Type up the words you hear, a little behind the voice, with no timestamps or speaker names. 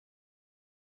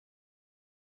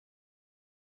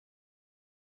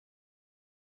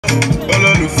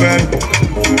friend,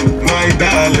 my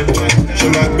darling. She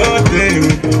my God, they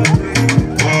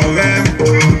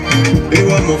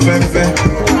want more fefe.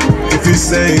 If you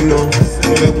say no,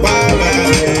 the power.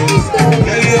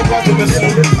 Yeah, you're about to be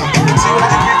soon. See what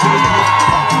you do.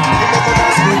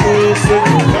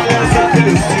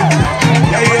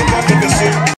 Yeah, you're about to be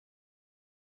soon.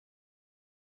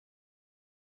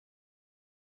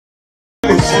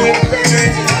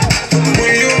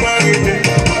 Will you marry me?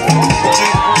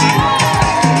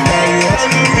 Are you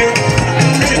under me?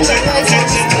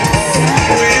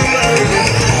 Will you marry me?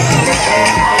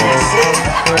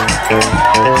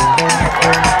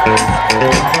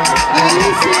 Are you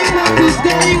seeing what is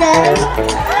going on?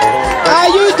 Are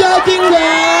you judging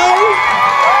well?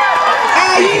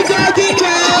 Are you judging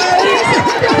well?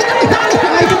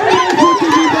 I don't want you to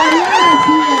be very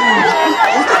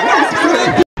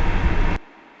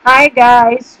Hi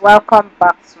guys, welcome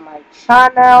back to my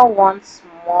channel once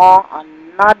more.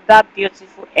 Another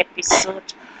beautiful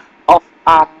episode of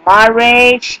our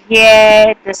marriage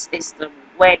here. This is the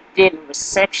wedding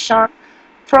reception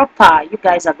proper. You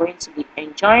guys are going to be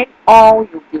enjoying all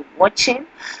you'll be watching.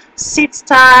 Sit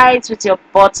tight with your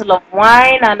bottle of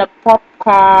wine and a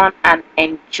popcorn and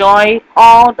enjoy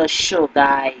all the show,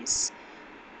 guys.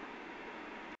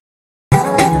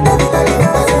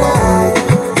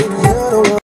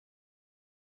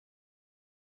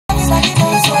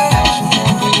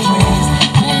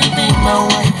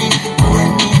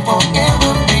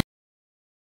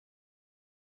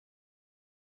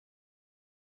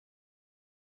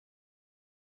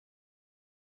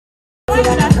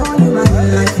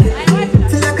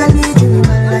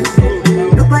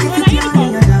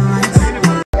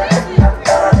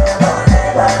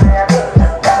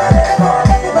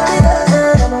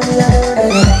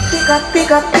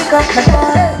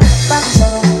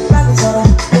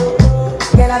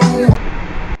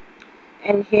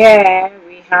 And here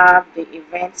we have the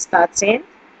event starting,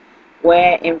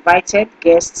 where invited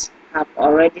guests have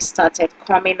already started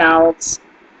coming out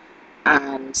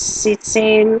and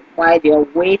sitting while they're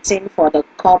waiting for the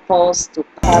couples to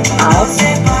come out.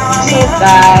 So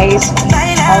guys,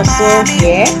 also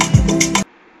here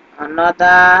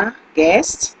another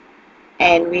guest,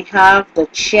 and we have the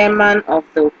chairman of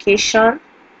the occasion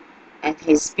and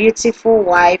his beautiful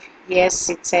wife here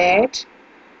seated.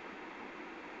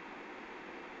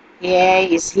 Here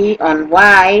is he on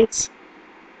white,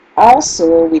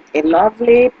 also with a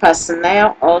lovely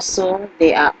personnel. Also,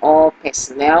 they are all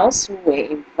personnels who were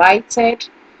invited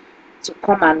to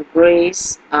come and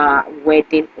grace our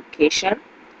wedding occasion.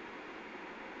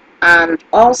 And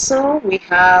also we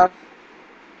have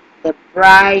the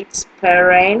bride's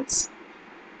parents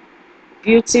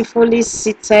beautifully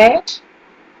seated.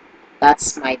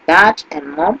 That's my dad and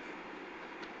mom.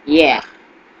 Yeah.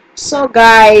 So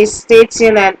guys, stay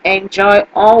tuned and enjoy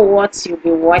all what you'll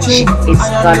be watching. It's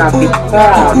gonna be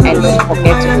fun, and don't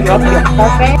forget to drop your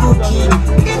comments.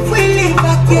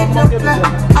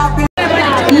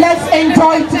 Let's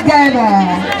enjoy together.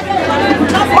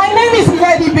 My name is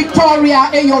Lady Victoria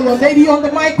Eyolo, lady on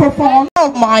the microphone.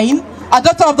 Of mine, a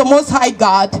daughter of the Most High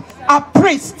God, a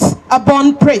priest, a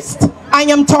born priest. I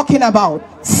am talking about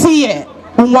Siye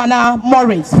Unwana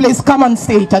Morris. Please come on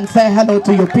stage and say hello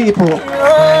to your people.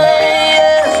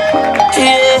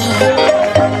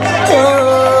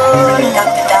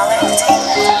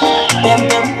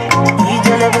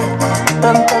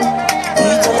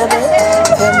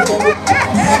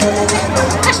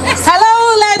 Hello,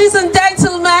 ladies and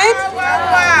gentlemen.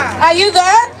 Are you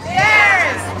there?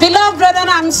 Yes. Beloved brethren,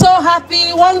 I'm so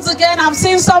happy. Once again, I've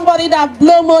seen somebody that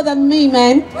blow more than me,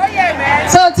 man. Oh, yeah, man.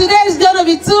 So today is going to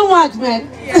be too much, man.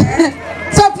 Yeah.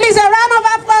 So please, a round of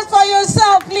applause for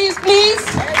yourself, please, please.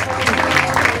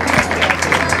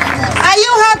 Are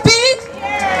you happy?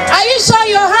 Yeah. Are you sure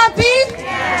you're happy?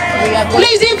 Yeah.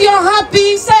 Please, if you're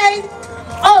happy, say,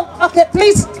 oh, okay,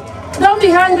 please. Don't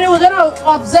be hungry. We're going to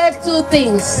observe two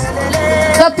things.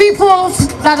 The people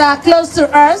that are close to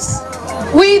us,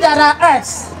 we that are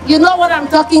us. You know what I'm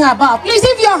talking about. Please,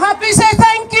 if you're happy, say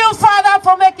thank you, Father,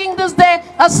 for making this day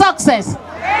a success.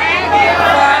 Thank you,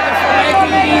 Father, for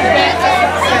making this day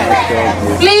a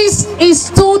success. Please,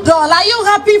 it's $2. Are you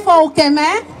happy for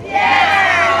Okeme?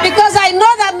 Yeah. Because I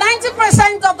know that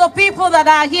 90% of the people that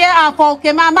are here are for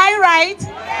Okeme. Am I right?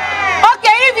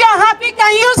 Okay, if you're happy,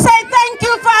 can you say thank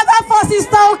you, Father, for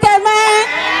Sister Okeme?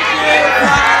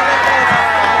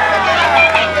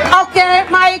 Okay,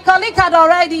 my colleague had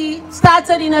already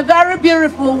started in a very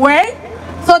beautiful way,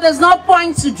 so there's no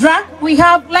point to drag. We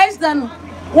have less than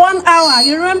 1 hour.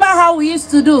 You remember how we used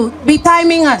to do, be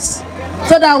timing us,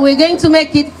 so that we're going to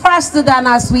make it faster than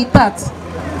as we thought.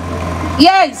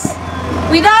 Yes,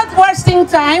 Without wasting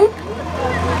time,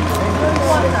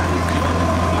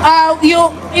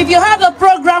 if you have the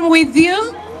program with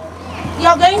you,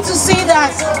 you're going to see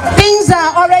that things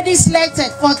are already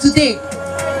selected for today.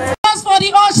 Just for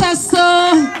the ushers,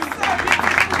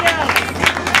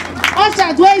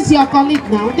 ushers, where is your colleague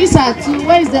now? These are two.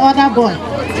 Where is the other boy?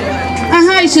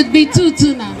 It should be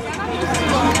two now.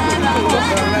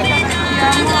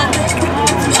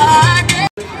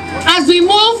 As we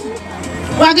move,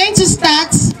 we are going to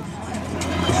start.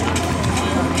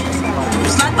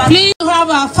 Please have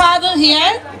our father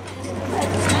here,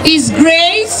 His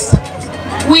Grace,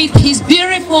 with his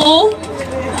beautiful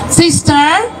sister.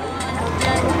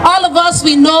 All of us,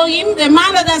 we know him, the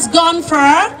man that has gone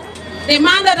far, the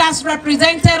man that has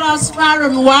represented us far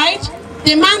and wide,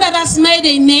 the man that has made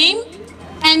a name,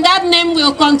 and that name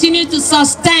will continue to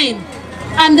sustain.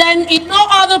 And then it's no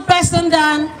other person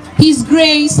than His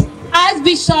Grace,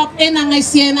 Archbishop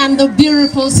Enangesien, and the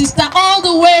beautiful sister all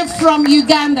the way from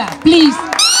Uganda. Please.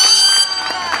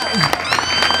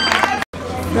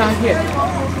 Down here.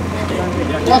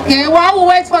 Okay, while we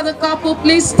wait for the couple,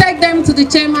 please take them to the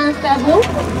chairman's table.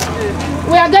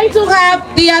 We are going to have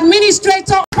the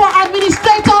administrator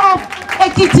of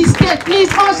Ekiti State.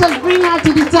 Please also bring her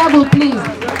to the table, please.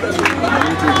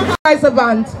 Vice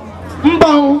Band,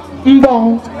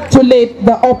 Mbong, to lead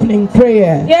the opening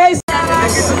prayer. Yes.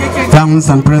 Thanks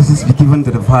and praises be given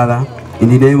to the Father in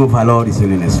the name of our Lord, His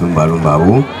Holiness.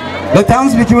 The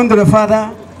thanks be given to the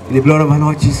Father in the blood of our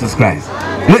Lord Jesus Christ.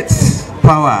 Let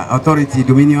power, authority,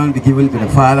 dominion be given to the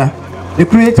Father, the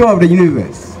Creator of the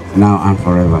universe, now and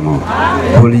forevermore.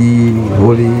 Holy,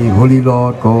 holy, holy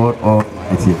Lord God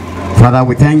Almighty. Father,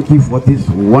 we thank you for this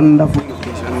wonderful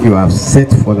occasion you have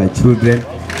set for thy children.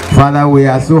 Father, we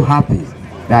are so happy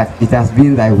that it has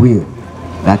been thy will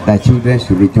that thy children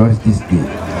should rejoice this day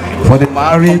for the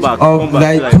marriage of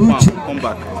thy two children.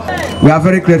 We are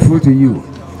very grateful to you,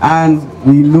 and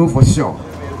we know for sure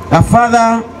that,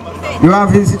 Father, you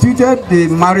have instituted the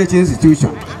marriage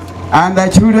institution, and the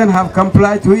children have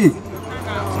complied to it.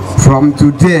 From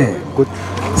today,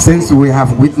 since we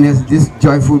have witnessed this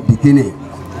joyful beginning,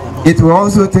 it will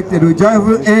also take to the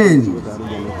joyful end.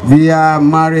 Their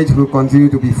marriage will continue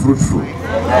to be fruitful.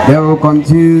 They will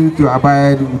continue to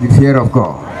abide with the fear of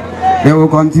God. They will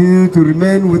continue to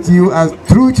remain with you as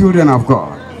true children of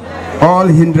God. All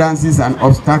hindrances and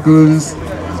obstacles,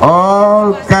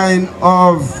 all kind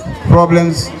of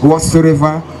problems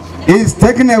whatsoever is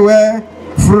taken away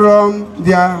from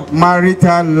their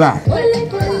marital life.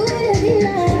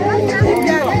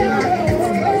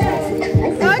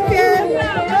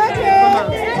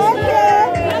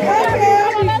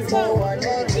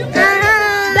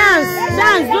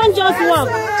 Dance, don't just walk.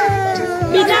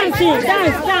 Be dancing,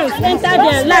 dance, enter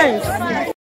their lines.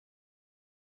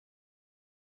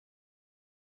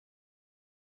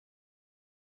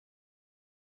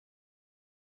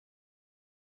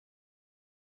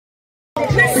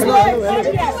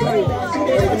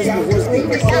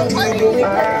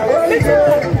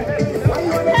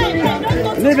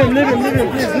 Leave him,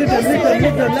 please, leave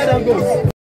him, let him go.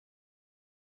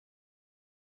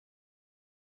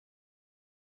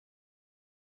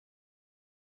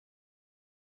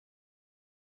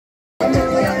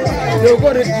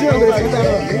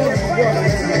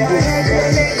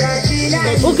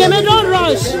 Okay, man, don't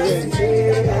rush.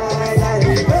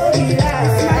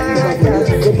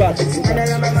 Go back.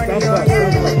 Stand back.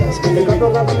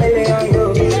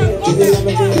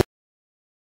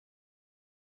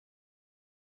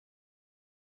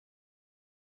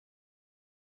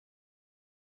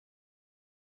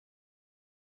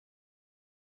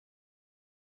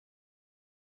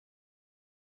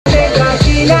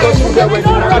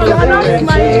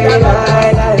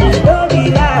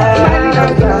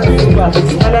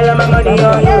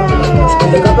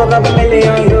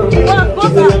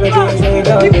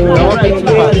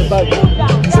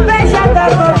 Special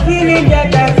type of feeling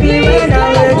that I feel when I'm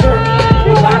with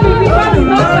you.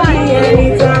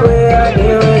 Anytime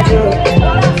we're with you.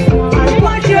 I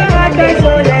want your heart and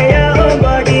soul and your own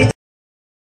body.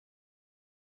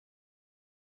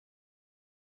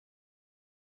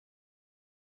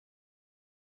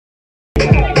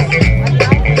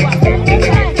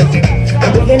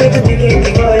 I'm beginning to begin to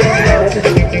fall in love.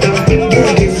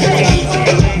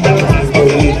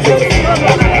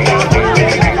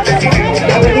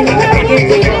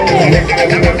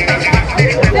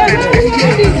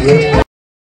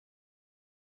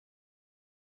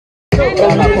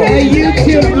 A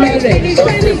YouTube marriage.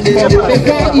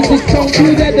 Before it is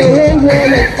concluded, the whole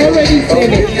world has already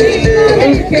seen it.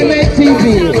 On Kemet TV.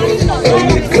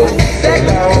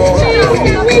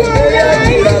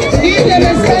 Give them a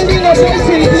standing ovation.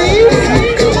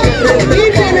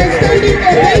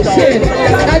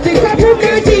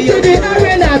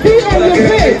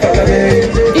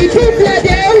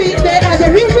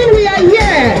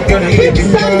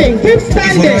 Keep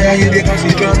standing. Are you happy?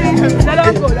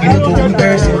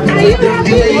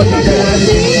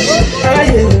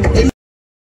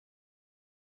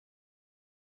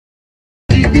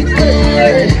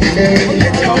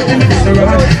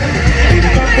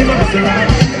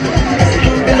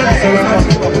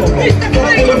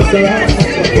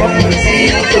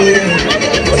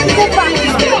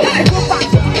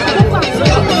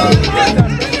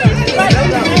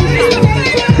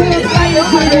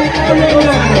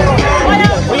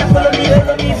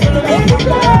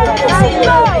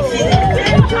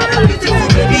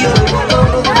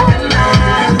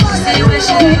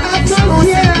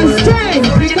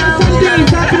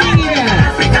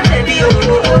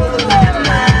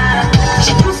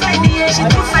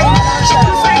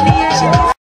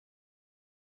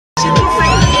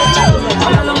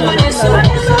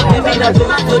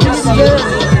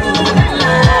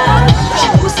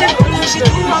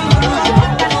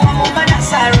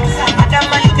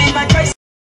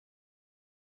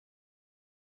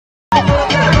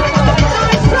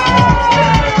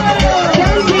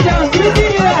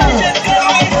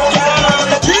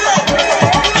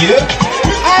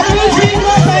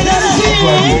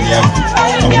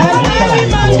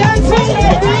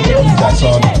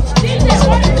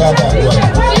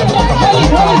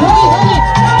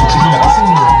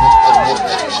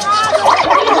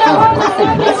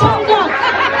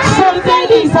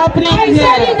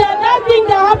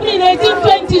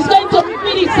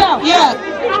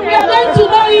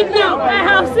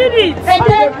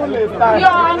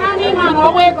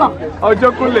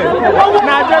 Ojokule.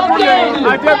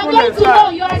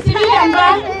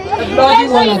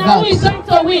 Who is going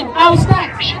to win? I'll start.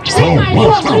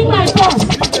 Bring my boss.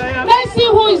 Let's see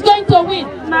who is going to win.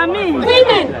 Mami.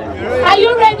 Women, are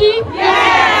you ready?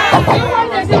 Yes. Do you want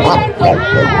the civilian to win?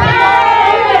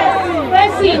 Yes.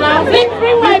 Let's see now.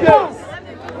 Bring my boss.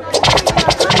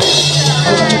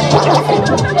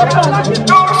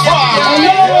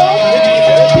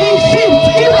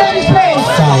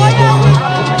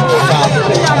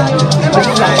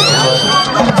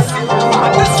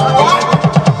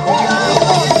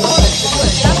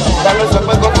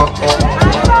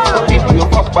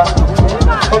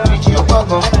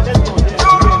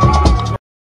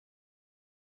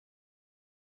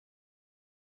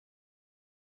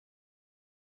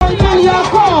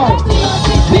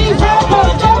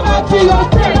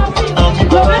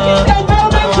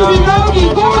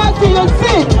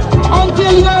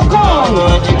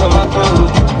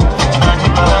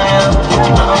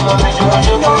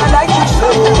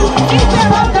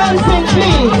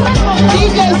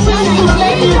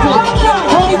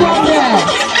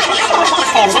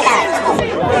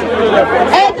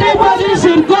 Everybody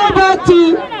should go back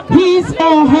to his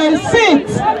or her seat.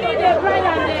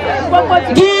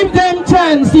 Give them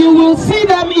chance. You will see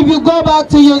them if you go back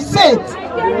to your seat.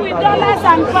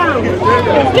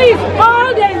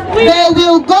 They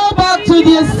will go back to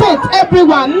their seat.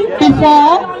 Everyone,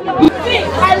 before.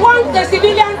 I want the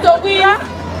civilian to win.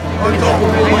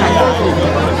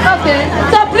 Okay.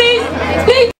 So please.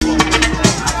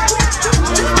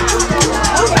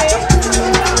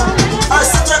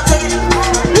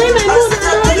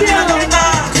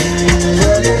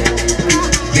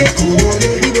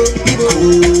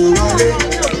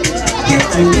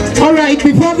 Alright,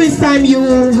 before this time you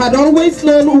had always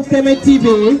known Ukeme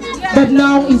TV, but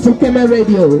now it's Ukeme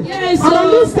Radio. Yes, and on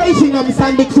this station I'm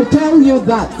standing to tell you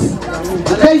that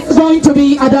there's going to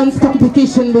be a dance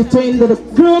competition between the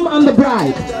groom and the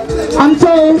bride. And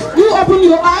so you open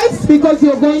your eyes because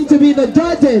you're going to be the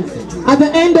judges. At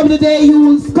the end of the day you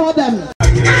will score them.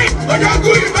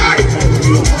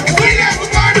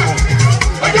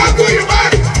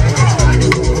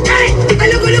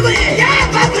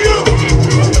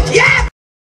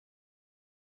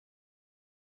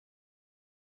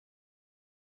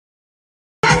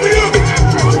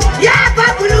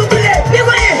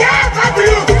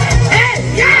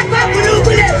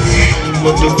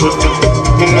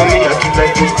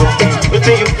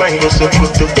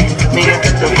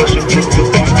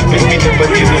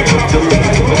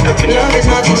 Love is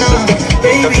not enough,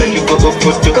 baby.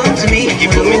 Come to me.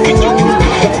 Love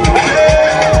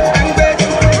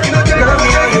me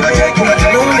how you make me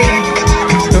lonely.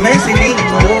 No messing me,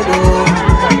 no go.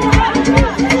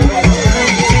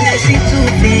 She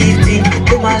 250,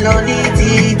 to my lonely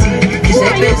titi. She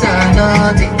said better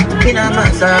nothing. In a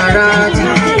Maserati,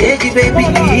 hey baby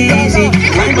easy,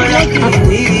 I'm like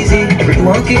you easy. You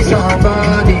want kiss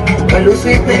somebody, a little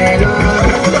sweet melody.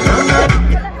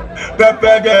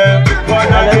 Pepe girl,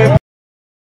 Pepe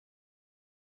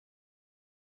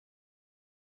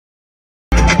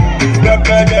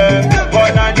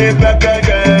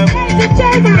girl,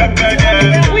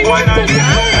 We want to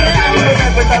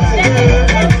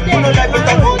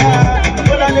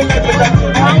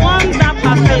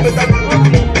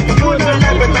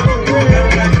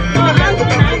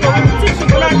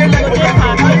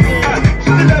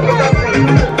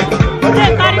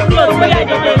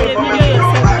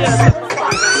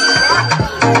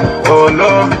oh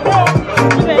no,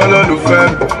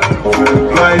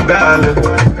 my darling,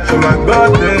 so my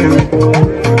God,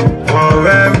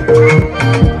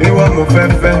 you want more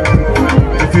fair.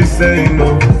 If you say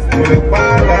no, you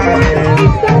para.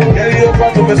 Yeah, you're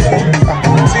part of a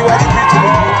see what you do.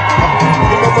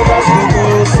 You know the boss will go,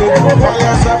 so fire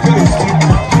yourself in the street.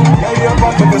 Yeah, you're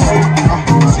part of a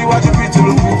see what you do.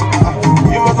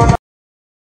 You know the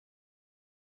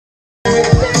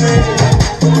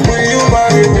will you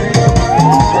marry me?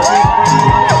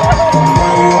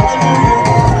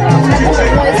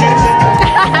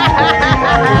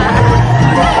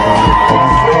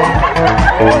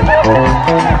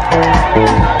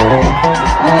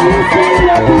 Are you seeing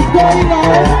what is going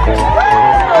on?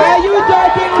 Are you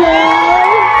judging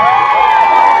well?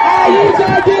 Are you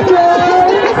judging well?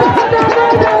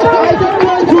 I don't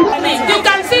want to. You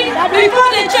can see before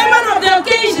the chairman of the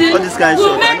occasion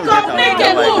will make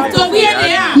a move to where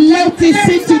they are. Let us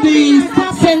sit to the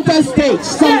center stage.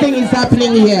 Something is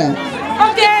happening here.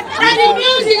 Okay, and the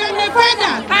music and the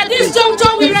father at this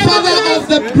juncture we The father recognize. of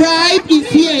the bride is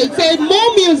here. He said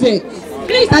more music.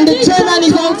 And the chairman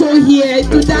is also here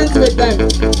to dance with them.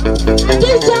 At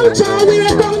this juncture we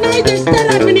recognize the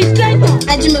state administrator.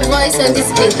 I do my voice on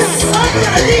this page.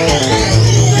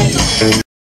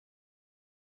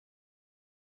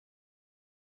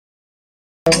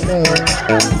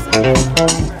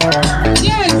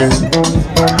 Yes,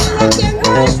 we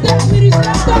recognize the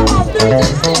administrator of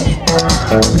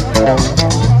the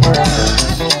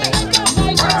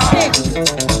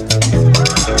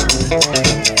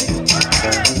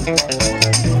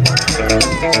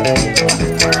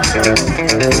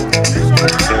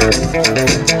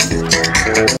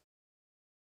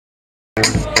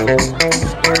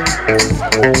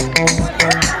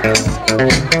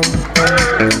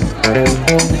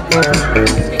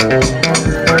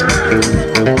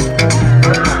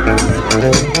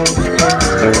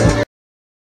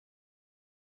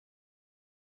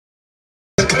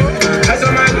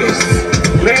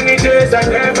many days I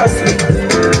never sleep.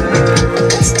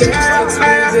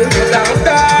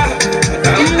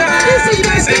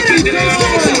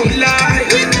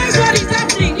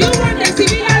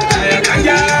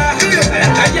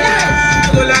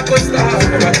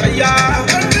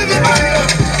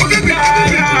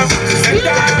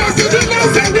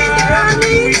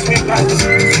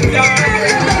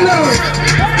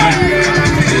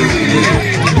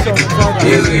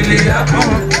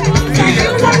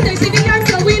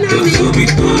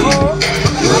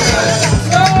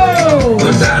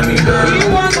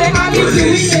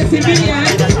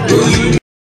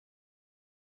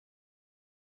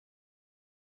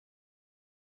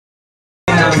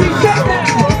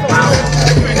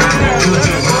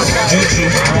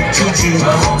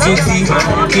 Titi,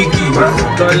 Kiki,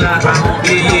 Tola,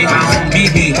 Yeye,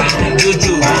 Bibi,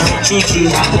 Jojo, Chuchu,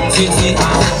 Titi,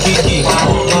 Kiki,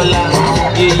 Tola,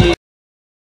 Yeye.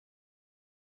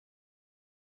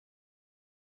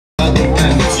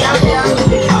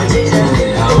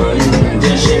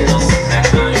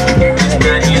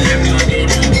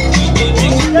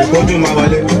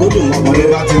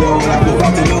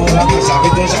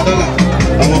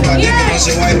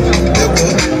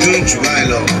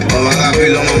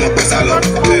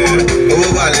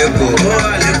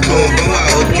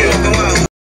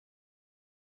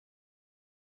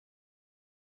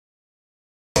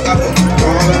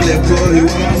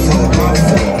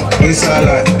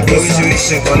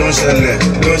 Oríṣiríṣi nǹkan ló ń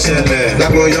ṣẹlẹ̀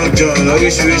lágbo young john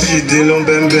oríṣiríṣi ìdí ló ń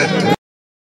bẹ́ẹ̀.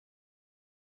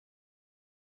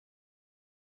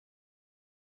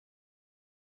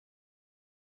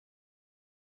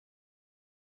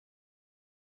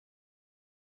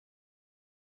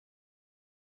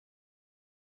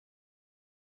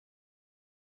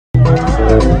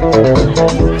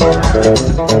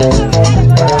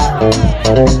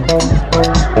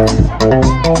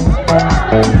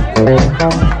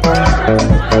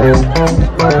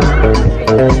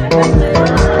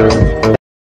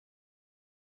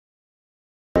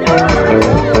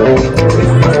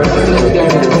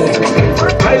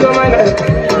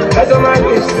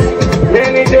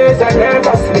 Many days I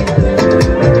never sleep.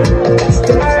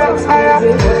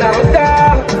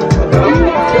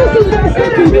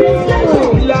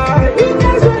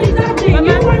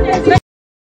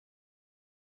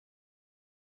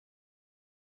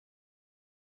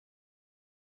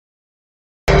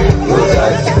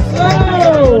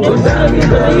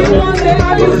 You want the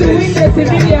army to win the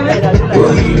civilian?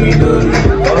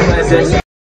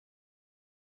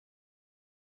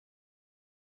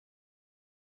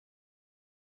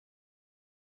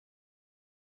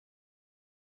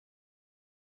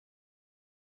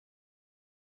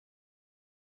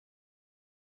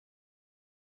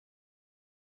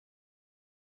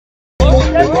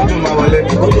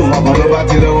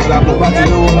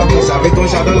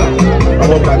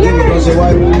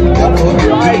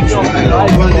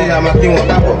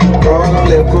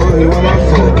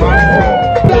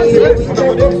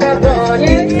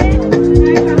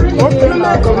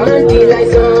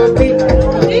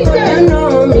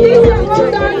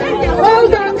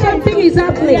 Something is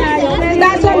happening. There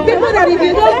are some people that if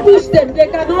you don't push them, they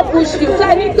cannot push you. So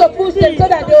I need to push them so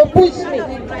that they will push me.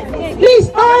 Please,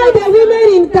 all the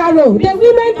women in Karo, the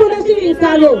women policy in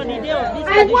Karo,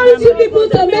 I want you people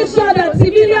to make sure that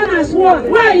civilian has won.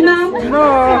 Why now?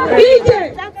 No.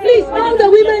 DJ, please, all the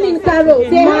women in Karo,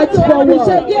 they have to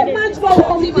appreciate. They march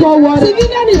forward.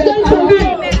 Civilian is going to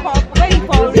win.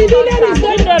 Civilian is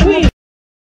going to win.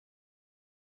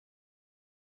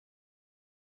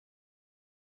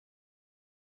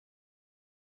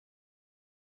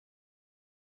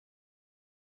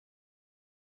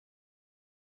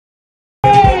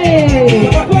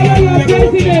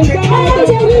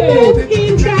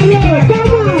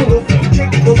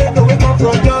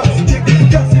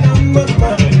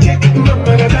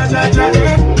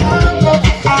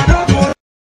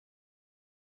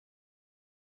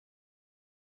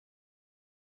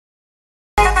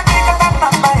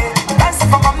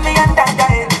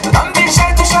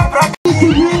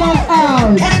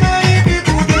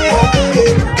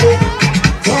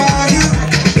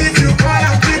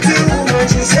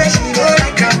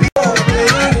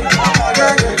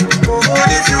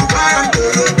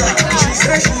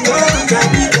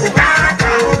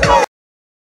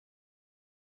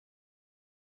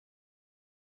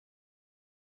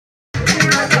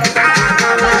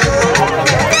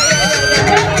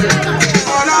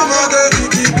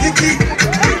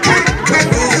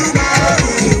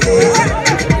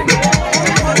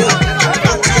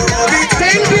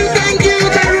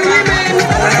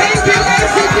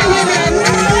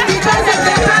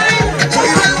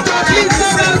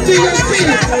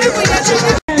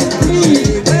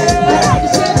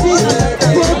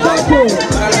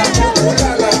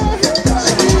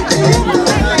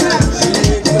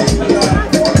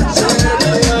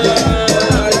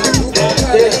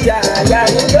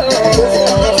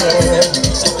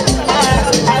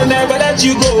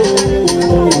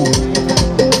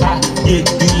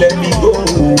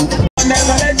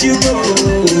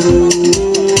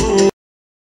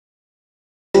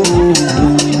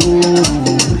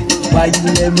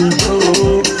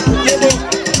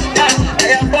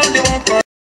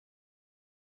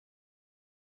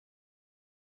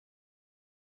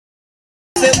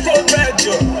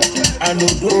 I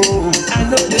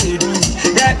know they do.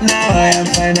 Right now I am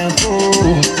fine and full.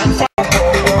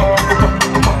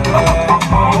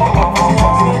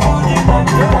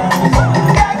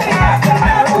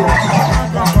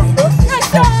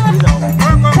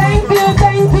 Thank you.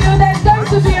 There's going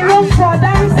to be room for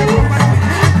dancing.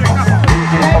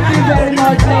 Thank you very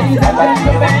much, ladies and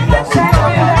gentlemen. Thank you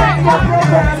for your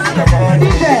program.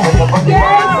 DJ,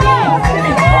 yes.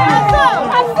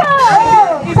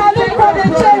 Salute for the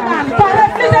chairman.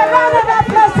 Please, a round of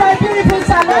applause for a beautiful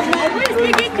salute.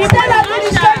 Stand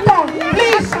administrator,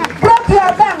 please, block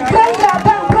your bank.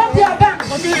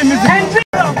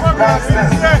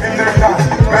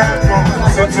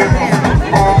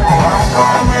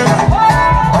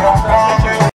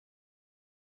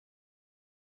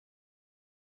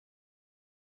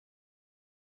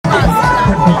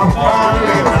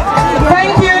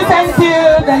 Thank you.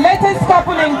 The latest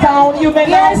couple in town, you may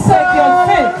now take your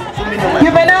seat.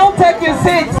 You may now take your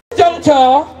seat.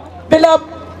 Juncture, beloved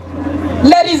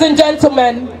ladies and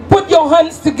gentlemen, put your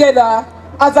hands together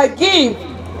as I give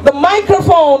the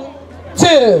microphone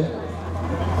to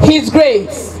His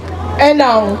Grace. And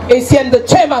now, Asian, the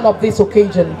chairman of this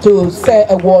occasion, to say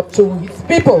a word to his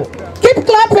people. Keep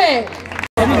clapping.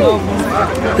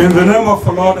 In the name of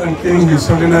the Lord and King, His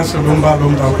Holiness Olumba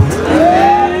Lumbabu.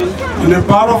 In the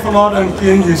power of the Lord and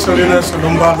King, His Holiness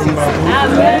Olumba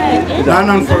Lumbabu.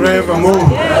 Now and forevermore.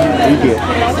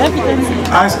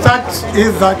 I start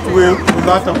it that way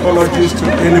without apologies to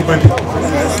anybody.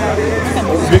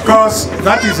 Because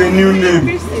that is a new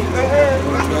name.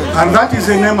 And that is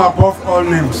a name above all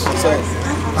names.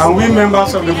 And we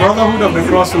members of the Brotherhood of the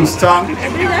Cross and Star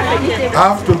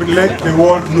have to let the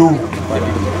world know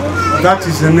that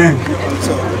is the name.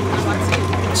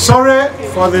 Sorry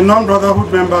for the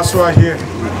non-brotherhood members who are here.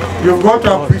 You've got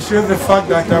to appreciate the fact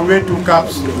that I wear 2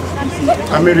 caps.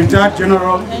 I'm a retired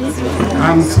general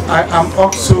and I am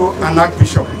also an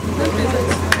archbishop.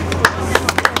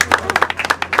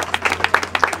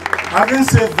 Having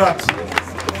said that,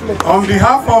 on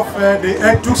behalf of the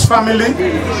Etus family,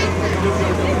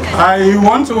 I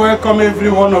want to welcome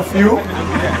every one of you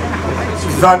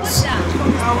that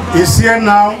is here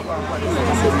now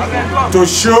to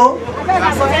show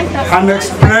and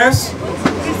express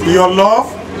your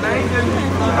love,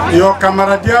 your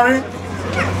camaraderie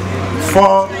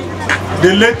for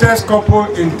the latest couple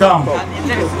in town.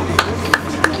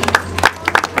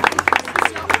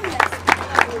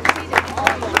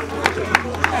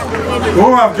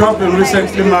 Who have just been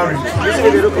recently married.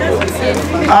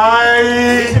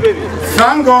 I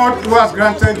thank God who has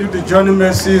granted you the journey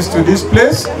mercies to this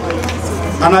place,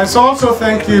 and I also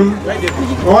thank Him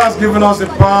who has given us the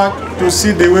power to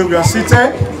sit the way we are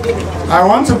seated. I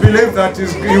want to believe that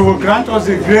He will grant us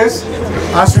the grace.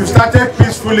 As we started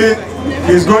peacefully,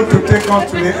 He's going to take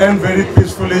us to the end very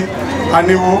peacefully, and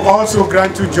He will also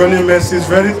grant you journey mercies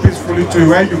very peacefully to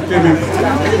where you came in.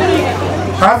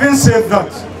 Having said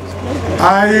that,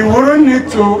 I wouldn't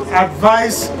need to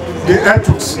advise the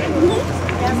Etuk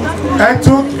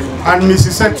and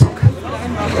Mrs. Etuk.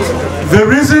 The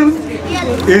reason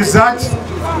is that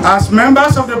as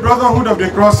members of the Brotherhood of the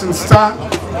Cross and Star,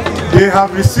 they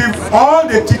have received all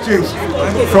the teachings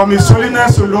from His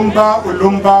Holiness Olumba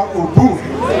Obu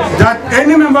that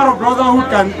any member of Brotherhood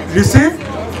can receive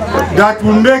that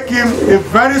will make him a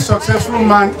very successful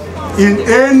man in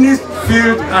any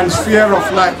field and sphere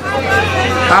of life.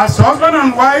 As husband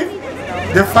and wife,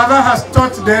 the Father has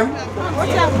taught them.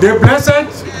 The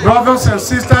blessed brothers and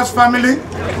sisters family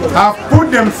have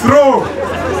put them through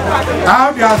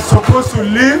how they are supposed to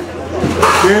live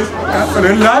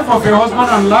the life of a husband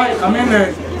and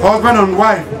husband and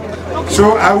wife.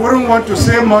 So I wouldn't want to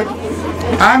say much.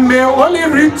 I may only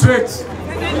reiterate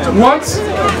what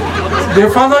the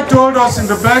Father told us in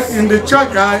the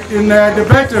church, in the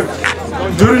Bethel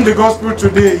during the gospel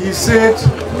today. He said,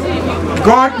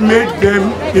 God made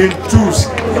them in twos.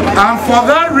 And for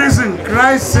that reason,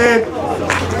 Christ said,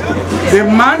 the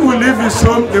man will leave his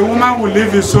home, the woman will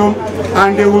leave his home,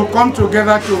 and they will come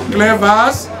together to cleave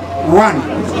as one.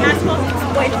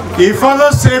 He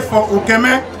further said for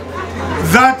Ukeme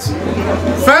that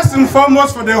first and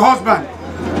foremost for the husband,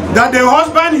 that the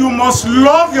husband, you must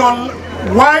love your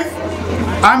wife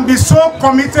and be so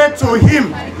committed to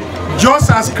him, just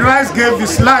as Christ gave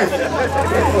his life.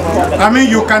 I mean,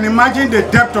 you can imagine the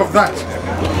depth of that.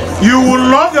 You will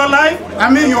love your life,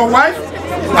 your wife,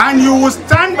 and you will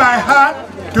stand by her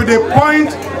to the point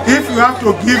if you have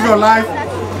to give your life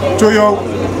to your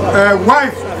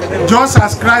wife, just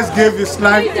as Christ gave his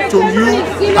life to you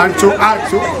and to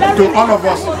all of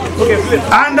us.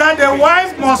 And that the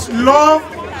wife must love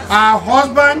her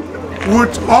husband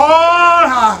with all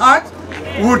her heart,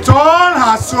 with all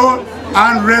her soul,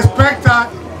 and respect her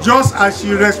just as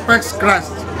she respects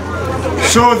Christ.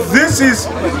 So this is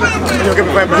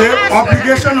the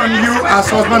obligation on you as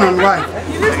husband and wife.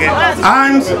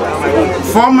 And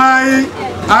for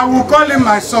I will call him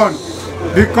my son,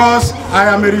 because I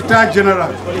am a retired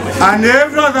general. And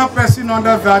every other person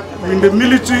under that in the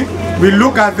military, we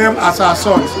look at them as our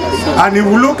sons. And he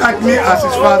will look at me as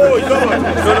his father.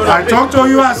 I talk to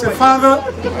you as a father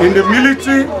in the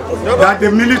military, that the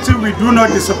military, we do not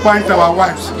disappoint our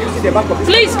wives.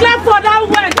 Please clap for that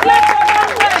word. Clap for that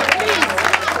word,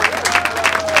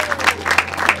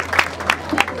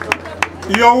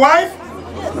 please. Your wife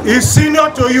is senior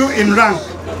to you in rank.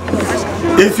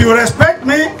 If you respect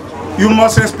me, you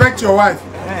must respect your wife.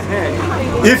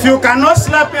 If you cannot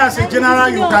slap me as a general,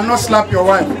 you cannot slap your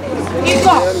wife.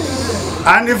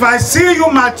 And if I see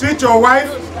you maltreat your wife,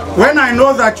 when I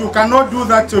know that you cannot do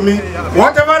that to me,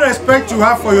 whatever respect you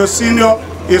have for your senior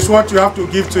is what you have to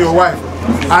give to your wife.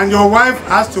 And your wife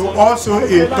has to also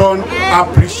in turn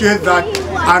appreciate that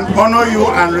and honor you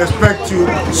and respect you,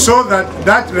 so that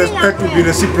that respect will be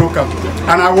reciprocal.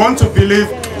 And I want to believe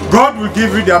God will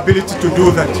give you the ability to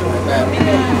do that.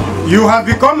 You have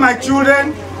become my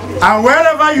children, and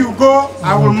wherever you go,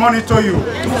 I will monitor you.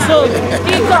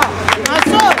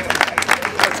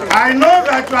 I know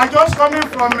that you are just coming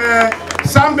from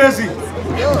Sambezi.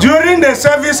 During the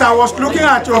service, I was looking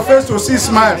at your face to see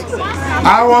smiles.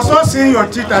 I was also seeing your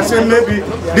teeth and saying maybe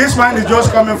this man is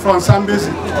just coming from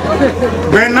Sambezi.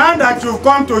 But now that you've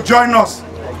come to join us,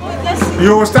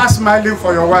 you will start smiling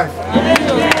for your wife.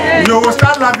 You will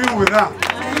start laughing with her.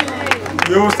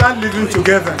 You will start living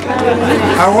together.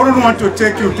 I wouldn't want to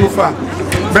take you too far.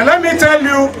 But let me tell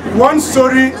you one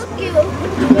story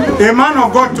a man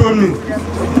of God told me,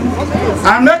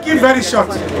 I'll make it very short.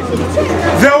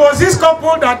 There was this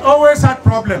couple that always had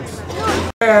problems.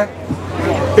 A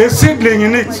seedling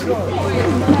in it.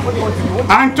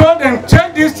 And told them,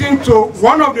 take this thing to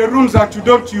one of the rooms that you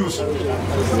don't use.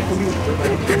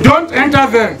 Don't enter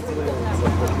there.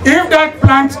 If that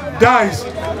plant dies,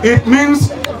 it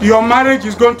means your marriage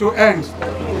is going to end.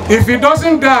 If it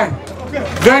doesn't die,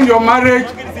 then your marriage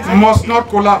must not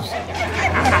collapse.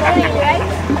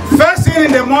 First thing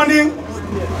in the morning,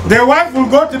 the wife will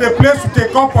go to the place with a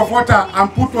cup of water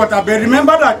and put water. But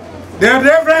remember that the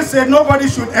reverend said nobody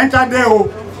should enter there.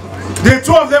 The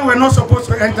two of them were not supposed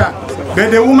to enter.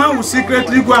 But the woman will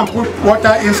secretly go and put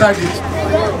water inside it.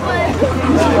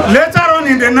 Later on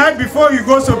in the night before he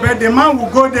goes to bed, the man will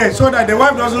go there so that the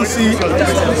wife doesn't see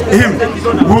him.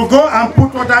 Will go and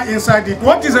put water inside it.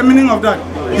 What is the meaning of that?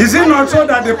 Is it not so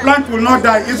that the plant will not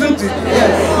die, isn't it?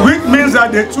 Which means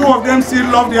that the two of them still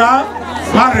love their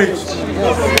marriage.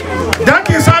 That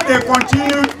is how they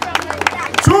continued.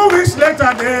 2 weeks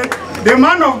later, the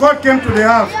man of God came to the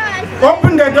house.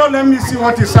 Open the door, let me see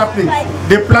what is happening.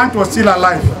 The plant was still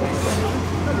alive.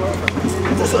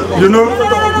 You know,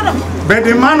 but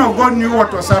the man of God knew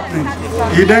what was happening.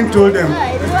 He then told them,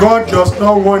 God does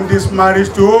not want this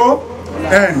marriage to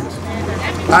end.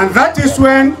 And that is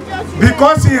when,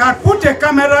 because he had put a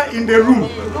camera in the room,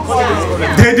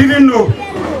 they didn't know.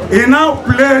 He now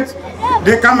played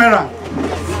the camera,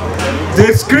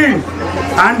 the screen,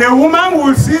 and the woman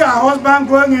will see her husband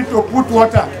going in to put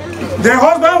water. The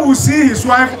husband will see his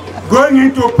wife going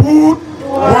in to put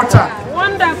water.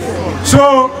 Wonderful.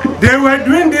 So they were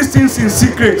doing these things in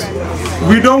secret.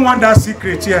 We don't want that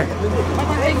secret here.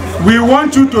 We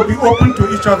want you to be open to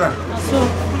each other.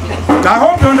 I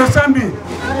hope you understand me.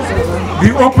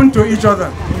 Be open to each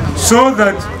other so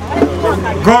that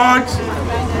God,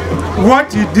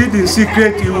 what he did in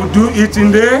secret, he will do it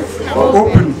in the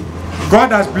open.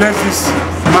 God has blessed this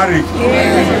marriage.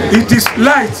 It is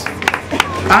light.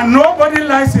 And nobody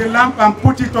lights a lamp and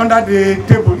put it under the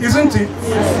table, isn't it?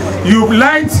 You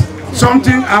light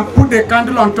something and put the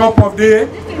candle on top of the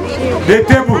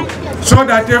table so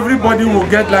that everybody will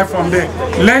get light from there.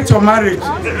 Let your marriage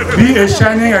be a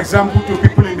shining example to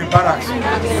people in the barracks.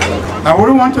 I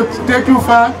wouldn't want to take you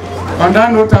far. On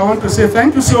that note, I want to say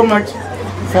thank you so much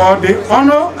for the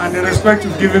honor and the respect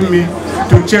you've given me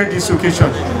to chair this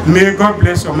occasion. May God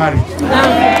bless your marriage.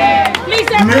 Amen.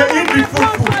 May it be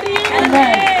fruitful.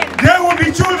 Amen. There will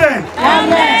be children.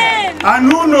 Amen.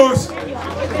 And who knows,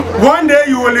 one day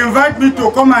you will invite me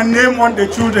to come and name one of the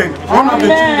children. One of the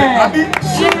children.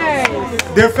 Yes.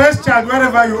 The first child,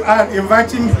 wherever you are,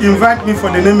 invite me for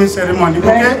the naming ceremony.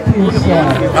 Okay?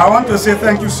 I want to say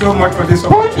thank you so much for this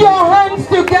opportunity. Put your hands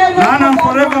together. And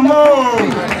forevermore.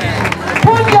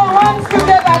 Put your hands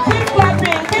together. Keep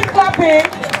clapping. Keep clapping.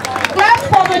 Clap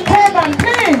for the children,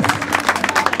 please.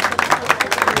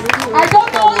 I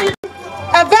don't know if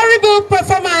a very good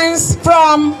performance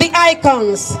from the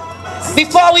icons.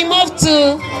 Before we move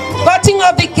to cutting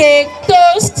of the cake,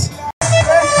 toast.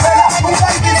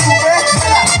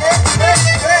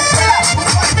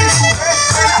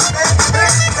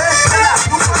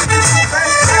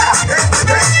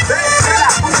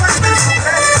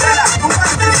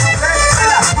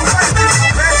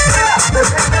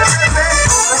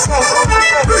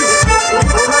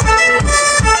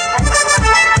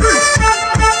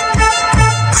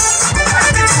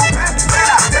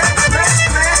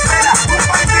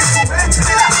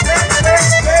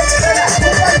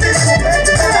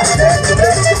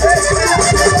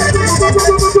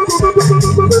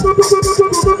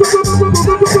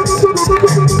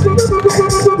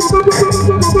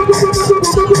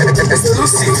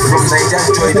 Exclusive from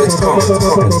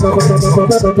NigerianJoy.com.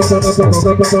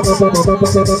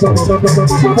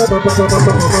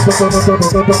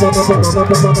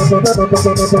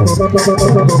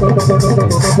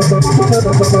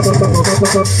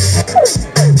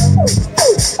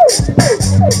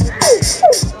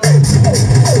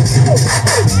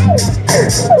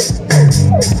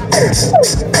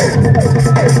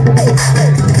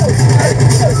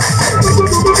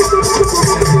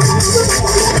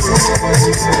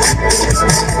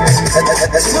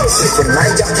 Exclusive from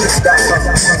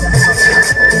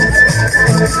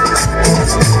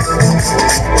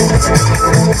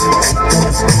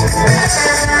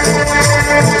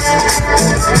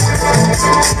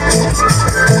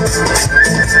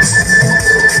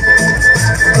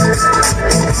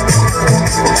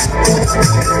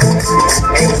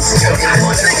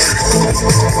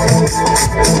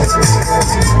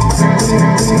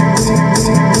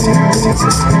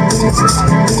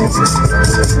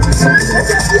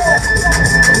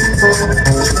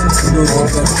If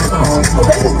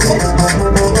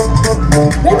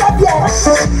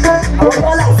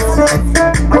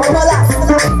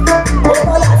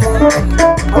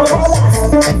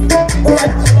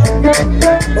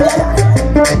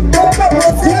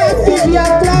you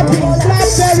are clapping, clap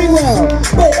very well.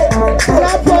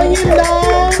 Clap for him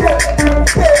now.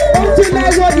 Don't you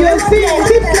like what you're seeing?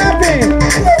 Keep clapping.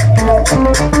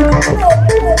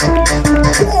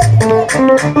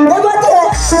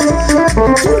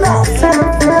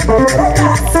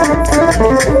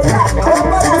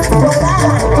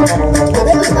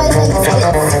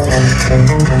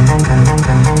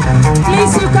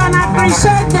 Please, you can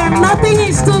appreciate them. Nothing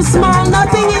is too small,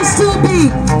 nothing is too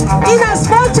big. In as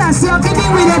much as you're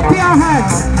giving with a pure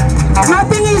heart,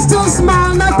 nothing is too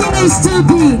small, nothing is too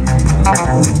big.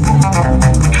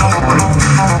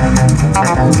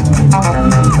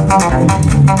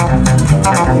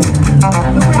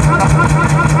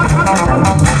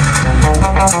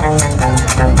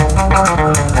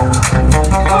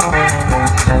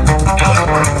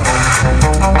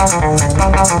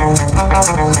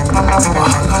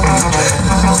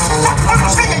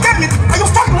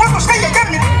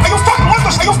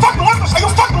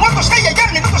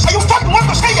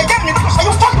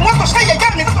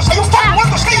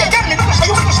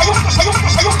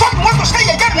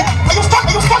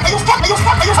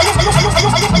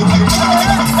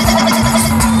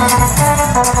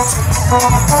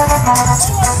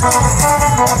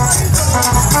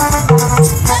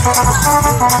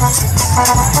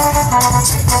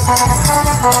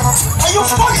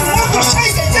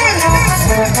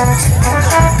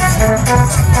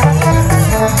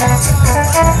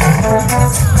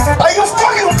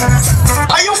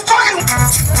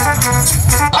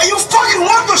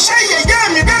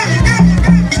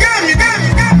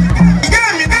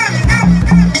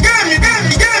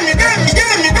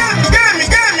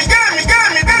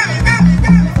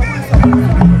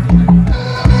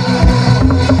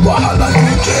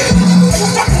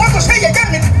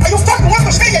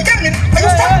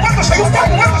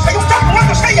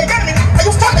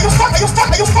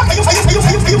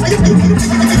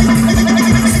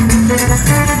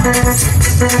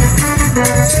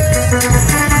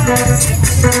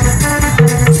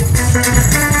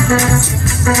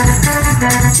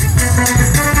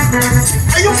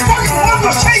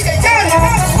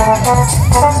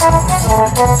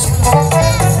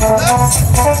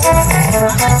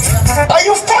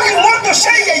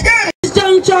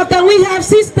 Can we have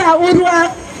Sister Urwa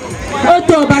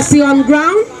Otobasi on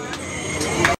ground?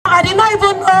 I did not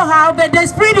even know how, but the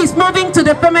spirit is moving to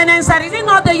the permanent side. Is it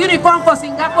not the uniform for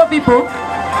Singapore people?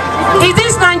 Is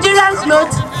this Nigerian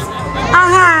clothes?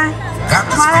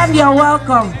 Madam, you're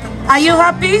welcome. Are you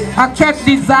happy? A church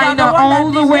designer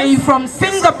all the way from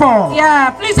Singapore.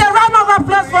 Yeah, please a round of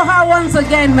applause for her once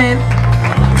again, man.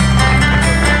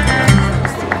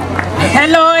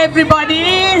 Hello,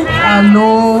 everybody.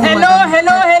 Hello. Hello,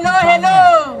 hello, hello,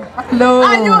 hello. Hello.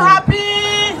 Are you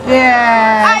happy?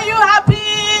 Yeah. Are you happy?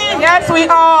 Yes, we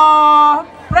are.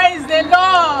 Praise the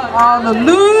Lord.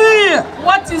 Hallelujah.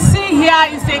 What you see here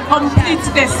is a complete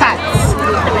dessert.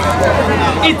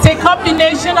 It's a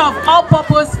combination of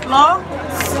all-purpose flour,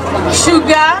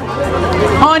 sugar,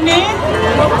 honey,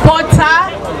 butter,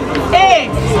 egg.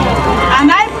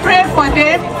 And I pray for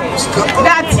them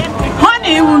that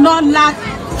honey will not lack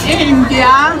in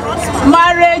their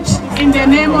marriage in the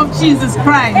name of Jesus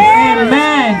Christ.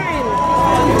 Amen.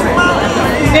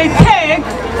 The cake,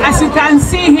 as you can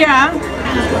see here,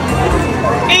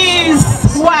 is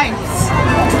white.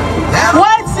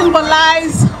 White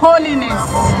symbolizes holiness.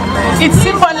 It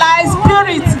symbolizes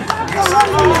purity.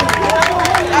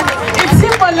 It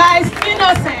symbolizes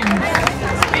innocence.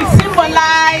 It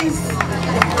symbolizes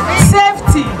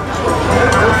safety,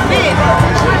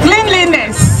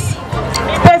 cleanliness,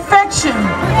 perfection.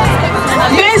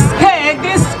 This cake,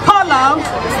 this color,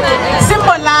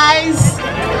 symbolizes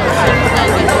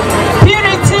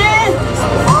purity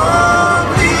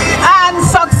and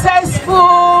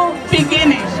successful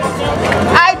beginning.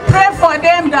 I pray for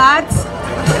them that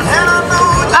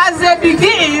as they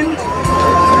begin,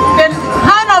 the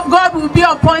hand of God will be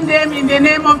upon them in the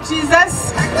name of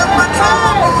Jesus.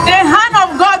 The hand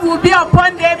of God will be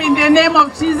upon them in the name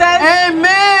of Jesus.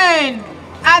 Amen.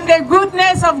 And the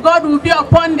goodness of God will be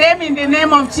upon them in the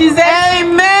name of Jesus.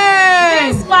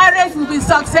 Amen. This marriage will be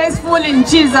successful in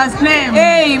Jesus' name.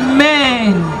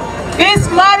 Amen. This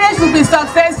marriage will be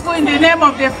successful in the name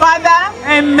of the Father,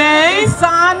 Amen, the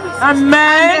Son, Amen,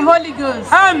 and the Holy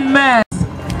Ghost. Amen.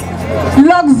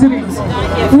 Luxury,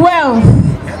 wealth,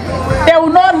 they will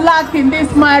not lack in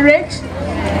this marriage.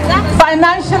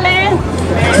 financially,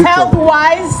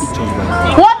 health-wise,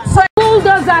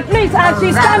 bulldozer, please, as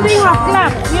she's standing her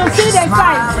clap, you see the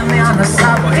size.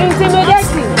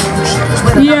 Intimidating.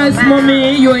 Yes,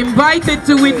 mommy, you're invited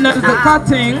to witness the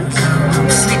cutting.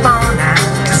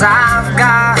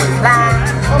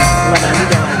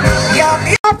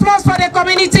 Applause for the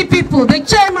community people, the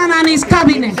chairman and his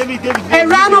cabinet. A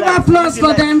round of applause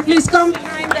for them. Please come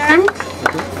behind them.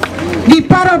 Be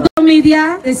part of the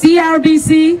media, the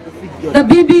CRBC, the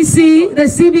BBC, the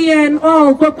CBN,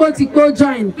 all go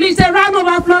join. Please, a round of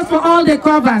applause for all the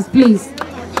covers, please.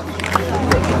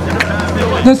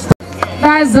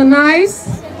 That's nice.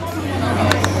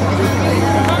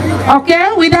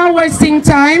 Okay, without wasting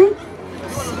time,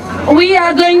 we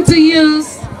are going to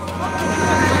use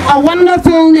a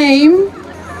wonderful name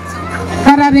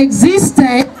that have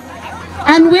existed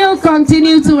and will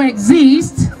continue to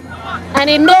exist, and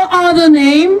in no other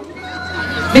name,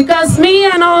 because me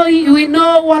and all we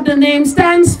know what the name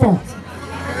stands for,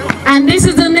 and this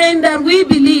is the name that we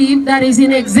believe that is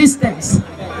in existence.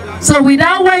 So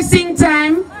without wasting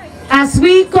time, as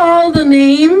we call the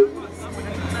name,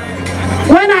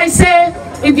 when I say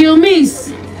if you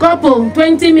miss couple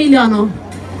 20 million,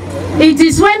 it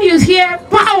is when you hear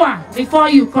power before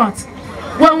you cut.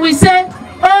 When we say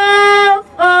oh,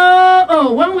 oh,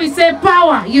 oh, when we say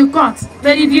power, you cut.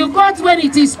 But if you cut when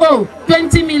it is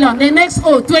 20 million, the next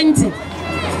 20,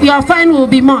 your fine will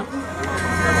be more.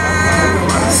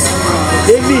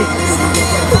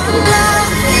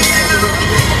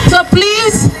 So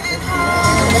please,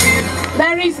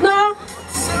 there is no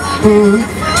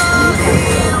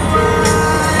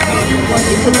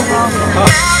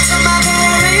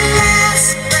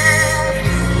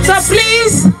so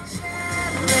please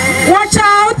watch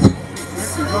out.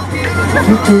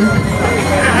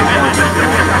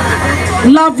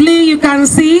 Lovely, you can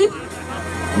see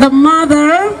the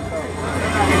mother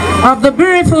of the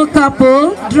beautiful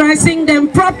couple dressing them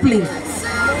properly.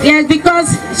 Yes,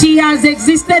 because she has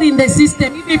existed in the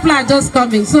system. You people are just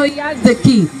coming, so he has the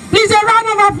key. Please, a round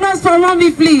of applause for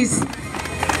mommy, please.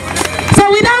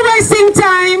 So without wasting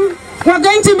time, we're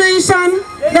going to mention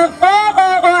the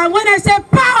and when I say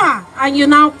power, and you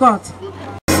now cut.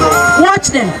 Watch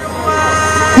them.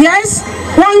 Yes?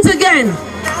 Once again.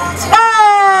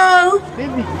 Oh!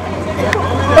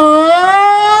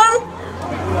 Oh!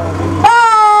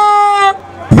 Oh!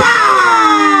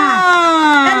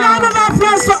 Power! A round of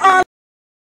applause for all.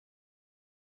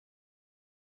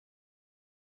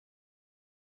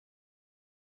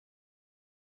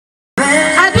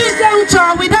 At this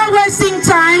juncture, without wasting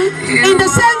time, in the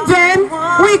same vein,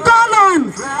 we call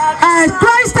on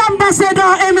Christ Ambassador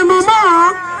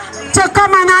MMMO to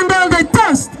come and handle the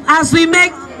toast as we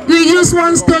use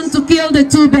one stone to kill the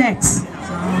two birds.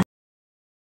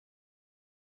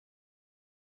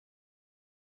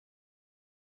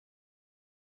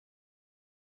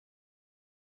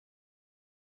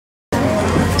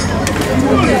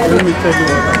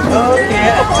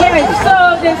 Okay, so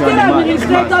the state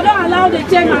administrator don't allow the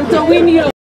chairman to win you.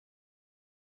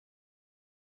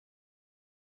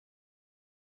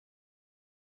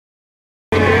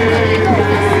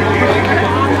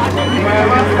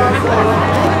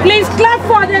 Please clap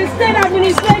for the state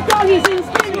administrator. He's in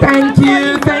spirit. Thank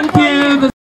you, thank you.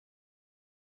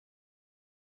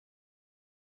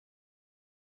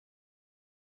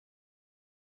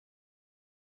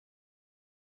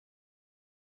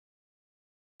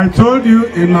 I told you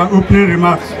in my opening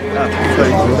remarks,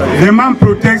 the man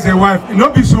protects the wife. You know,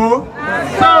 be so?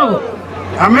 So,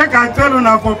 I make I tell you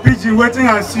now for preaching, waiting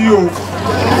I see you.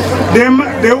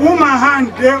 The woman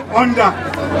hand they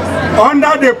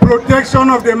under the protection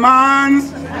of the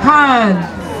man's hand.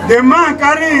 The man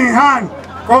carrying in hand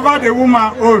cover the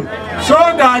woman own, so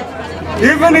that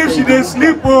even if she dey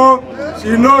sleep,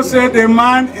 she knows that the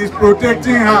man is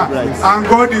protecting her, and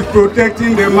God is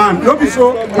protecting the man. Don't be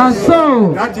so.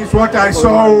 So that is what I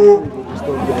saw.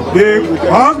 The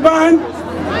husband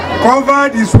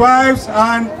covered his wife's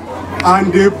hand,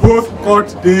 and they both cut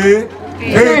the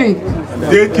cake.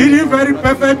 They did it very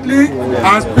perfectly,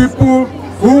 as people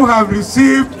who have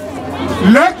received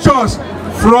lectures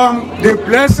from the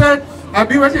blessed,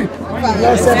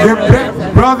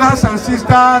 the brothers and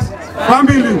sisters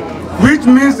family, which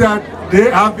means that they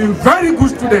have been very good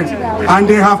students and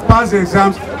they have passed the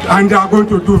exams and they are going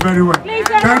to do very well.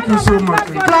 Thank you so much.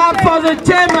 Clap for the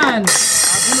chairman.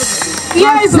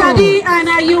 Yes, Daddy,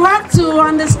 and you have to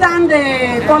understand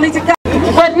the political.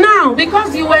 But now,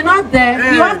 because you were not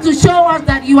there, you have to show us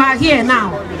that you are here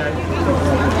now.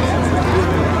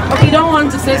 Okay, you don't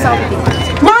want to say something.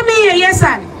 Mommy, yes,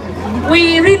 sir.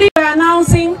 We really are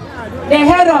announcing the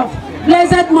head of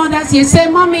blessed mothers here. Say,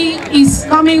 Mommy is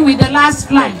coming with the last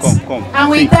flight. Come. And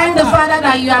we thank the Father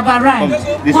that you have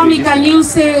arrived. Mommy, can you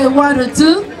say a word or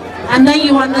two? And then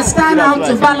you understand how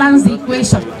to balance the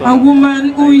equation. A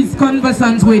woman who is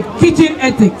conversant with kitchen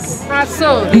ethics.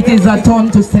 So, it is a turn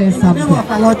to say something. In the name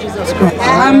of our Lord Jesus Christ.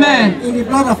 Amen. In the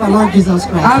blood of our Lord Jesus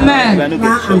Christ. Amen.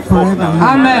 Now and forever.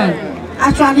 Amen.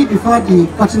 Actually, before the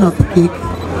cutting of the cake,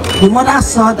 the mother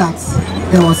saw that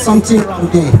there was something wrong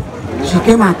there. She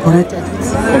came and corrected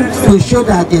it to show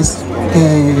that there's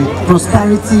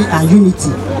prosperity and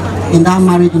unity in that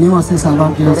marriage. In the name of our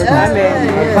Lord Jesus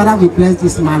Christ. Father, we bless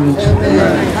this marriage.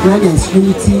 Where there's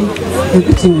unity,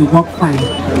 everything will work fine.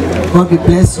 God will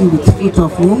bless you with fruit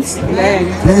of wombs,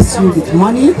 bless you with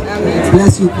money,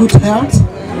 bless you with good health,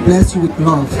 bless you with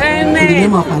love. Amen. In the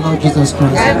name of our Lord Jesus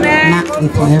Christ. Amen. Now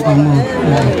and forevermore.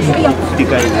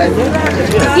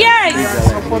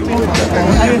 Yes.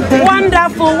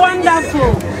 Wonderful,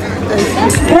 wonderful.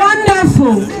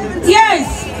 Wonderful.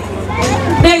 Yes.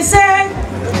 They say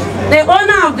the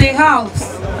owner of the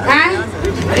house,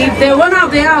 if the owner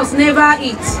of the house never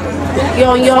eats, you're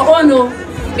on your own,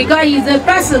 because he's the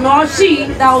person or she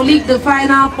that will lick the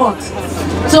final pot.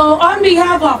 So on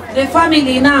behalf of the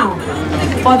family now,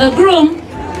 for the groom,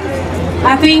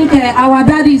 I think our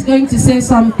daddy is going to say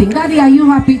something. Daddy, are you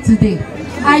happy today?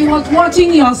 I was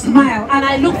watching your smile and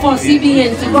I look for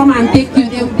CBN to come and take you.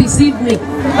 They will deceive me.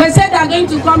 They said they're going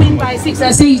to come in by 6.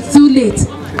 I say it's too late.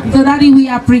 So Daddy, we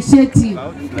appreciate you.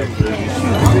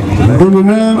 In the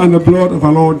name and the blood of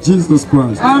our Lord Jesus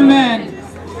Christ. Amen.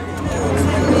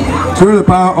 Through the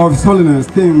power of His holiness,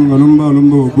 King Olumba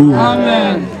Olumba Ogo.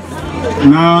 Amen.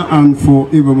 Now and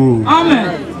forevermore.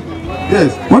 Amen.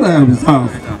 Yes, what I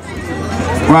observed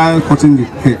while cutting the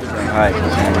cake,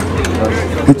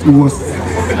 it was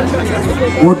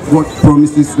what God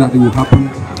promises that it will happen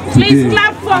today. Please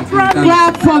clap for promise.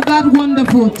 Clap for that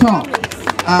wonderful talk.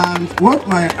 And what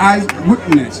my eyes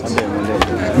witnessed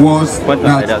was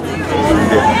that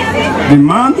the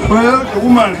man held the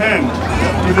woman's hand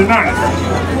with the knife,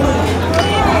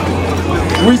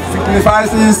 which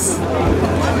signifies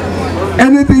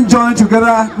anything joined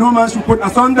together, no man should put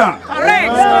asunder.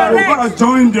 Correct. So God has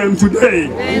joined them today.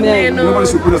 Amen. No man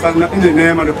should put asunder in the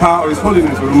name and the power of His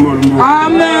holiness.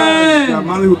 Amen. Their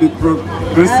marriage will be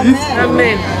progressive.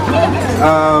 Amen.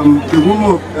 The womb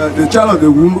of the child of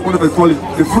the womb, whatever they call it,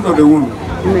 the fruit of the womb,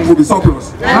 will be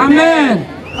surplus. Amen.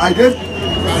 I gave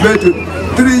birth to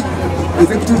 3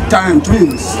 executive time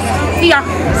twins. Yeah.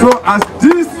 So as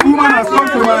this woman has come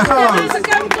to my house,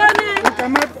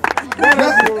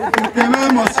 the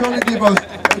must surely give us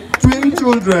twin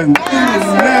children in His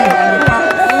name and the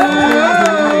power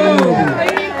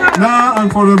now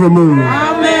and forevermore.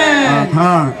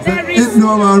 Amen. Eat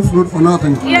no man fruit for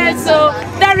nothing. Yes, so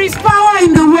there is power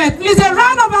in the word. Please, a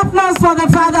round of applause for the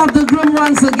father of the groom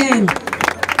once again.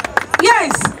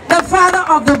 Yes, the father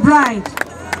of the bride.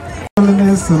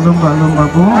 Holiness, Amen.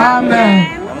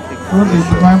 Through the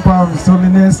divine power of His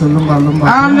holiness,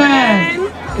 Amen.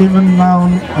 Even now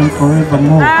and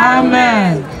forevermore.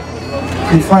 Amen.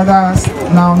 The Father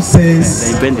now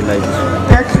says, take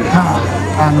her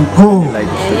and go,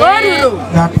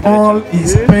 that all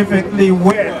is perfectly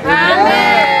well.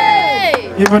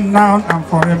 Amen. Even now and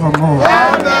forevermore.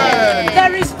 Amen.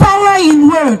 There is power in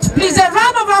word. Please, a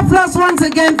round of applause once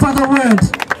again for the word.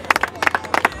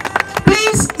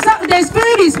 Please, so the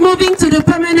spirit is moving to the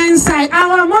permanent side.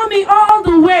 Our mommy all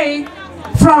the way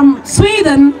from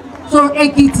Sweden to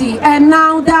Ekiti and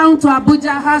now down to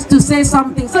Abuja has to say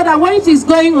something, so that when she's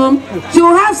going home, she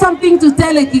will have something to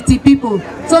tell Ekiti people.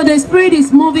 So the spirit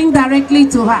is moving directly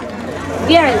to her.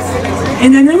 Yes.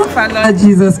 In the name of our Lord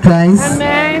Jesus Christ,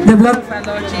 Amen. The blood of our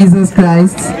Lord Jesus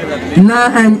Christ, now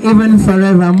and even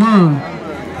forevermore.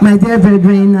 My dear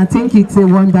brethren, I think it's a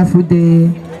wonderful day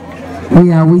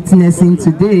we are witnessing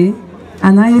today,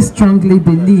 and I strongly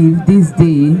believe this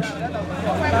day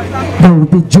there will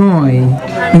be joy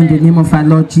in the name of our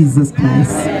Lord Jesus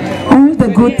Christ. All the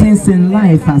good things in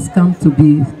life has come to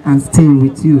be and stay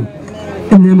with you in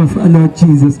the name of our Lord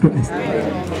Jesus Christ.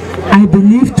 I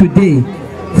believe today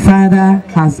Father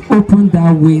has opened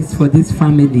our ways for this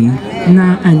family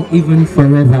now and even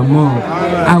forevermore.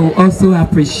 I will also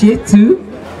appreciate you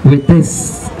with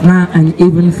this now and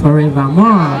even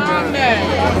forevermore.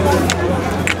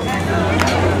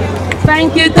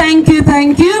 Thank you, thank you,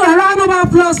 thank you. A round of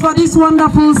applause for this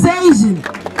wonderful session.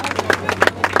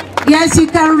 Yes, you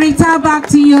can return back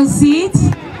to your seat.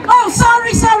 Oh,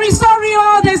 sorry.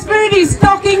 Oh, the spirit is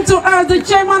talking to us, the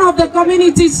chairman of the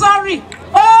community. Sorry.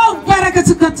 Oh,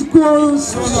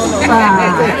 Barakatukatukos.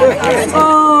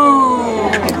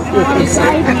 Oh.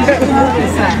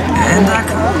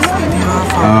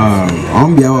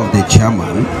 On behalf of the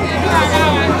chairman,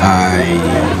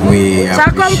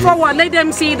 come forward, let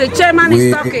them see the chairman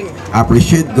is talking.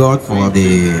 Appreciate God for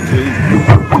the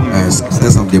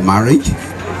success of the marriage.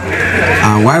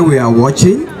 And while we are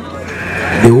watching,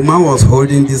 the woman was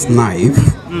holding this knife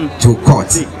to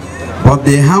cut, but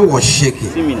the hand was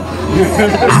shaking,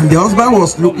 and the husband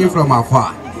was looking from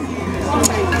afar.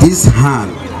 This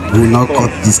hand will not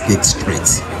cut this cake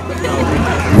straight.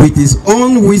 With his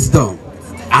own wisdom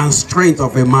and strength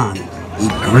of a man, he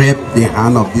grabbed the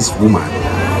hand of this woman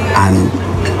and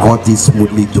cut it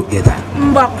smoothly together.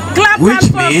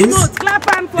 Which means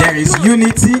there is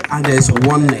unity and there is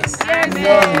oneness.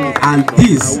 And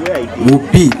this will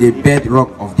be the bedrock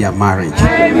of their marriage.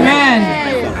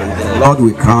 Amen. Lord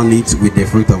will crown it with the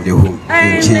fruit of the womb.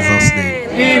 In Jesus' name.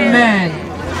 Amen.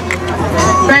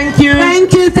 Thank you.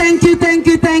 Thank you, thank you, thank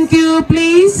you, thank you,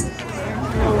 please.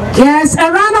 Yes,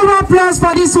 a round of applause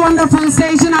for this wonderful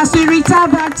session as we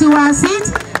return back to our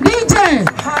seats. DJ.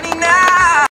 Honey,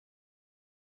 now.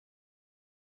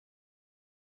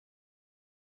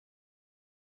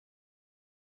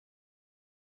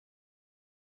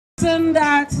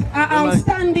 That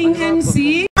outstanding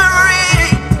MC.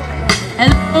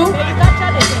 Hello,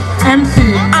 MC.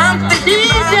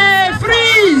 DJ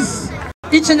Freeze.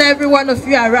 Each and every one of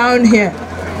you around here.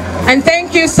 And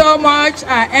thank you so much,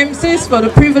 our MCs, for the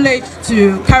privilege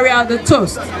to carry out the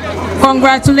toast.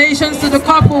 Congratulations to the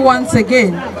couple once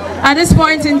again. At this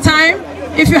point in time,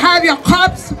 if you have your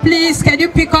cups, please, can you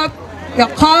pick up your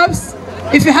cups?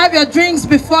 If you have your drinks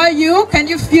before you, can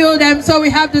you fill them so we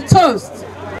have the toast?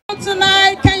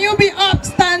 Tonight, can you be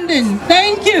upstanding?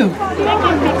 Thank you.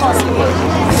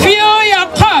 Fill your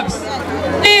cups.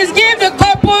 Please give the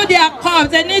couple their cups.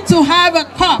 They need to have a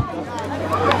cup.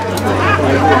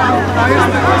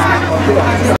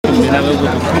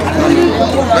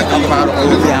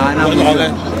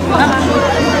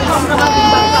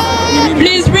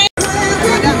 Please bring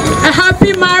a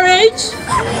happy marriage,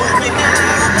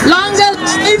 longer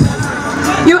life.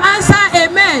 You answer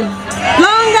amen.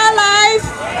 Longer life,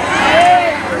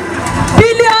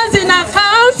 billions in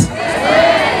account.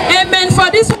 Amen. For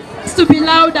this to be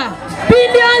louder.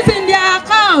 Billions in their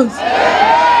accounts.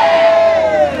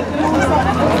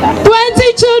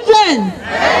 20 children.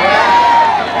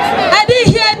 I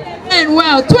didn't hear that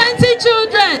well. 20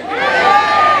 children.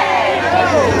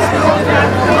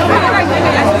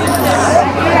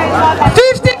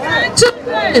 50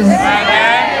 children.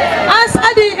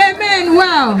 Answer the amen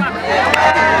well.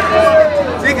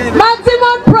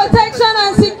 Maximum protection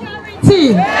and security.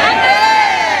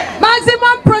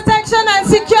 Maximum protection and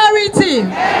security.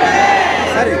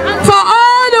 For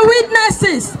all the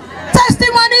witnesses,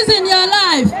 testimonies in your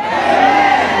life.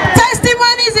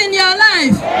 Testimonies in your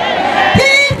life.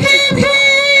 Hip, hip,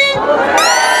 hip.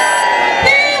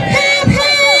 Hip, hip,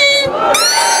 hip.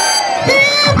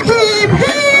 Hip, hip,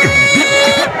 hip.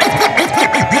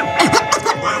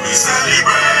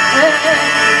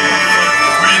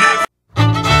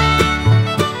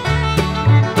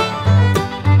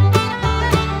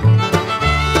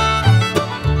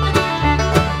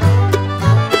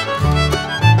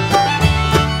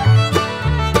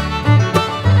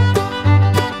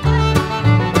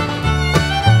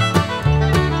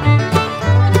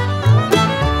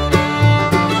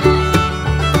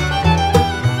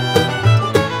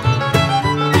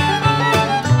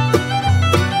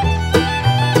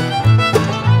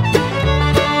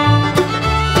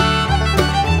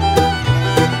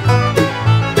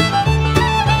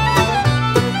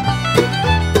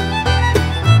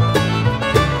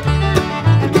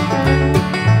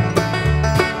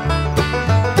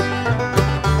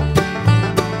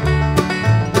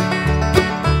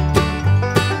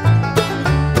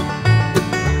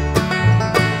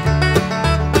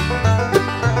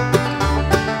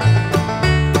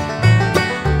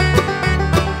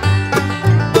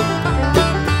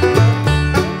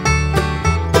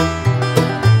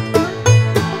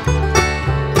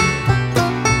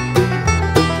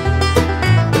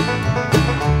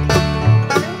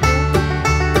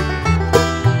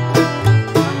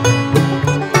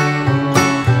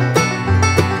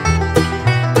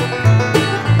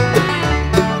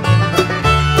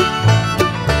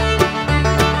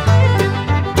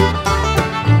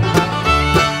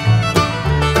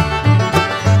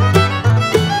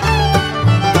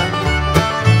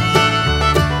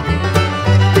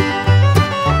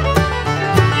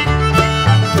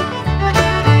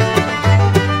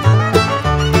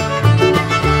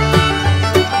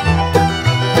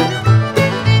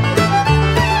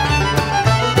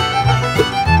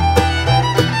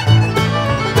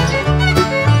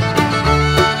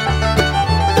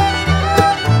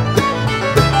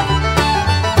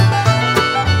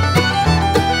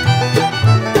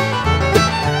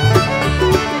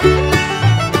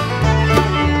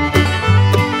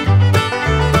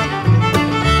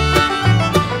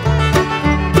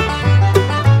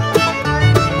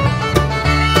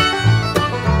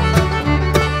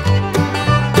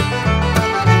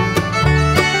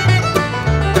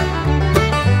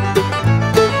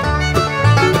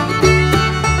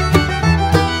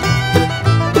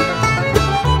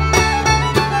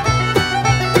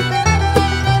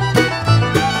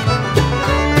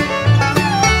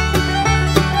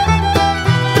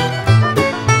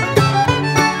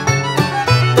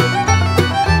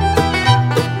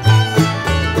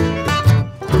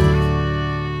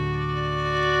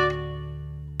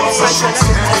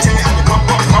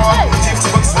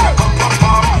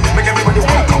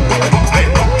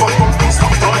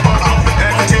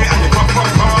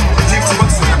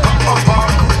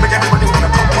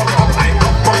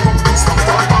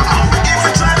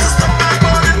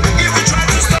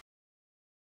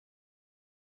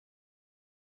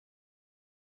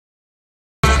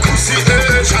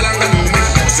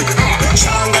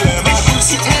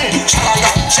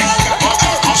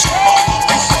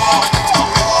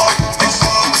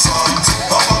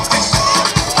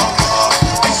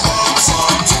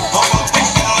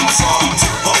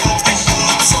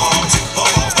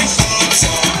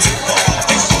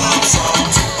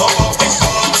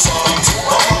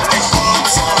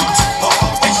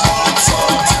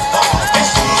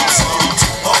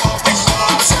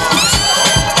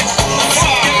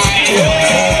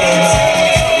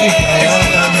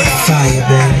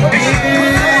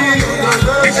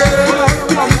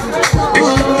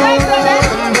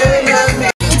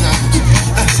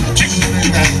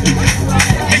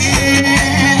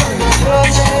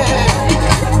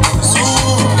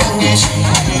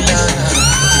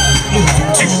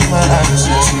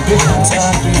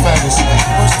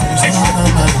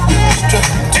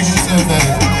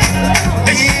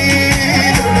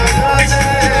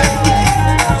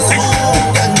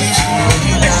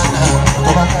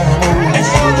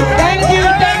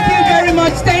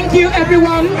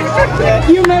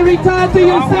 You may retire to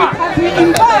your seat as we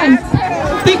invite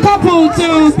the couple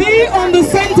to be on the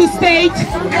center stage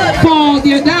for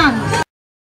their dance.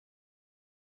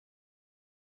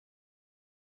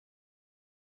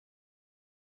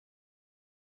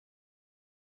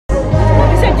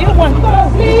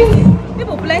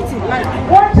 People plenty.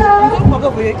 Water.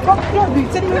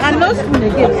 And no spoon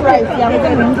again. Right.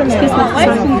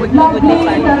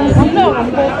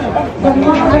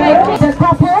 The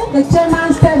couple, the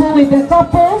chairman's table with the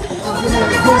couple.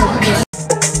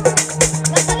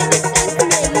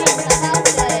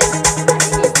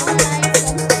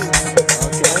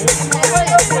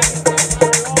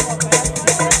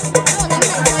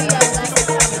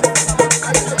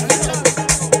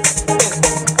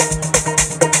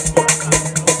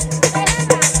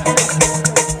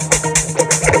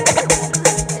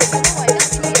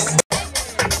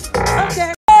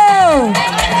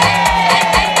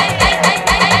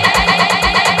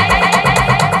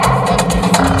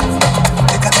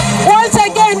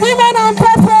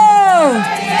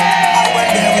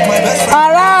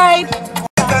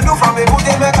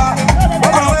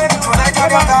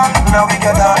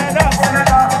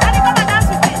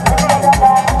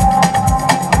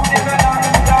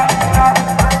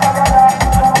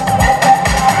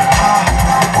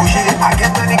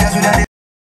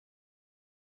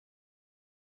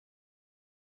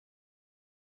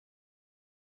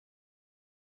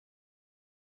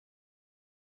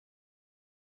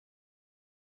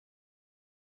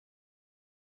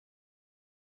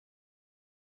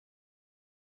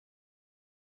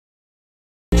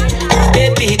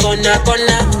 Baby, gonna,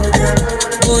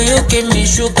 will you give me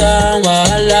sugar?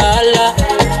 Wahala,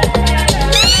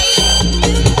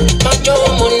 Macho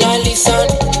Mona Lisa,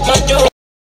 Macho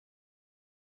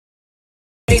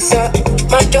Lisa,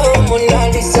 Macho Mona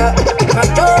Lisa,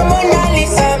 Macho Mona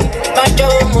Lisa, Macho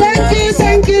Mona Lisa.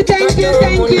 Thank you.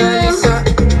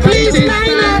 Please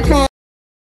line up.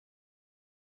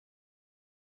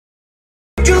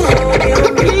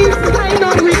 Please line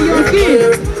up with your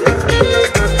gift.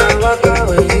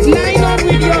 Line up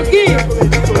with your gift.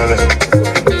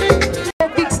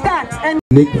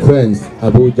 Nick Friends,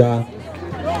 Abuja.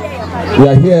 We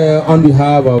are here on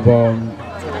behalf of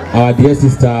our dear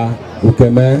sister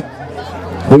Ukeme,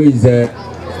 who is a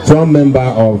strong member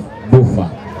of BUFA.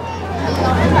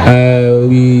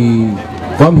 We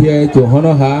come here to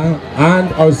honor her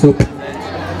and also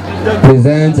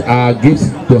present our gifts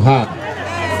to her.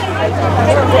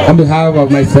 On behalf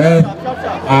of myself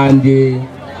and the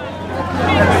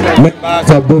members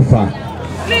of BUFA,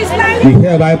 we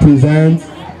hereby present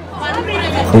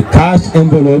a cash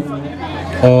envelope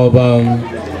of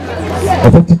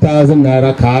 50,000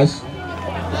 naira cash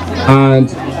and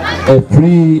a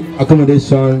free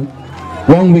accommodation,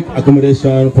 1 week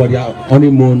accommodation for their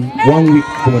honeymoon, 1 week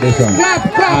accommodation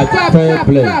at Fair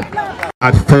Play.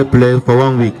 At Fair Play for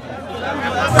 1 week.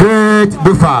 Great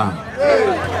BUFA.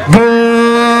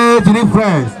 Great Nick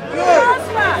Friends.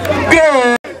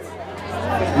 Great.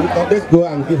 Let's go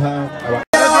and give her our.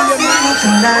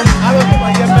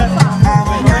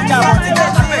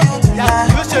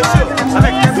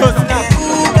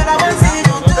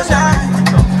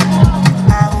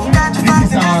 This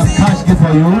is our cash gift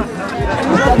for you.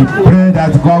 We pray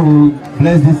that God will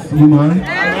bless this union,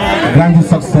 grant you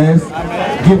success,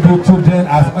 give you children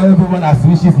as everyone as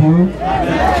wishes you.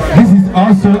 This is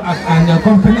also a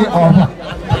company of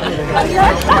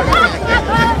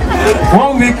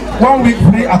 1 week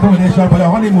free accommodation for your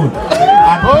honeymoon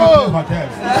at hotel.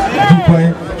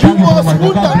 Thank you so much.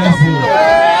 God bless you.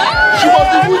 She was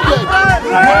the wounded.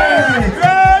 Great.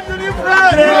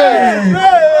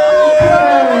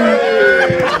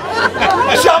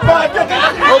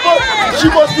 She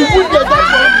must be wounded, that's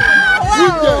why.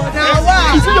 Wounded.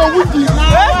 Is it your wounded?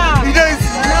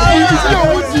 Is it your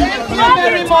wounded? Thank you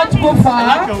very much,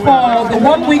 Bufa, for the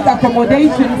 1 week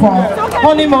accommodation for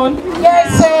honeymoon.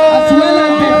 Yes, as well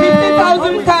as the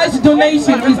 50,000 cash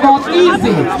donation. Is not easy.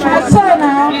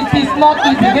 It is not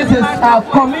easy. This is our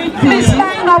community. Please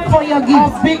line up for your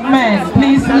gift. Of big men.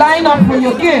 Please line up for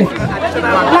your gift.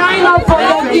 Line up for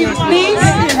your gift, please.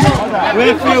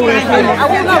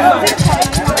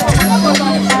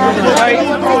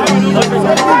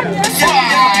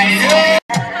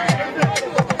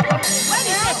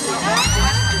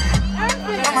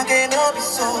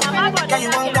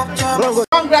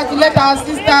 Congratulate our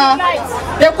sister,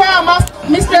 the choir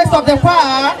mistress of the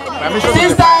choir,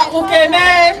 Sister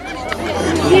Ukeme.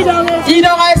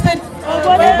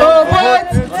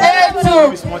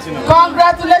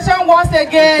 Congratulations once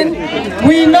again.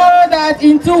 We know that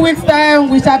in 2 weeks' time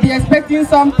we shall be expecting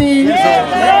something.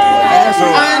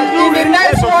 And in the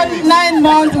next 9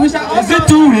 months we shall also... Is it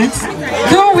 2 weeks? 2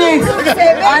 weeks.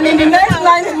 And in the next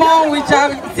 9 months we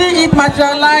shall see it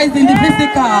materialize in the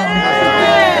physical.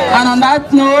 And on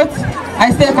that note,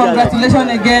 I say congratulations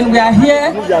again. We are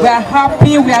here, we are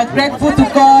happy, we are grateful to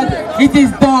God. It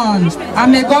is done.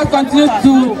 And may God continue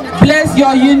to bless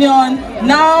your union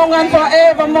now and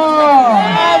forevermore.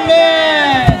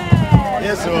 Amen.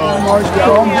 Yes, sir.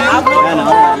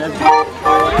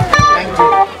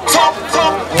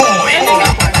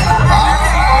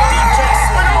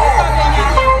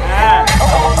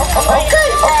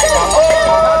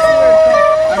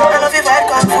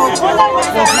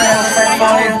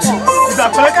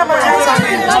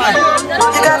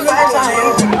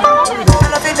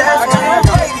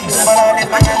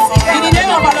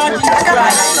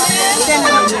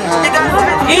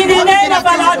 In the name of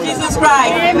our Lord Jesus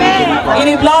Christ. In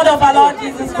the blood of our Lord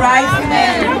Jesus Christ.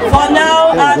 For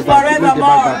now and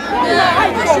forevermore.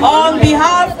 On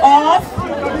behalf of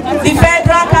the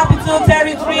Federal Capital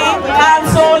Territory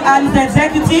Council and its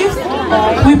executives,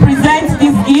 we present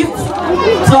this gift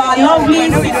to our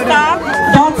lovely sister,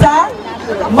 daughter,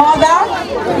 mother,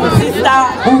 Sister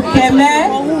Ukeme,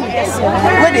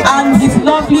 and his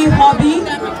lovely hubby.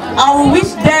 I will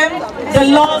wish them the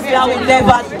love that will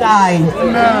never die.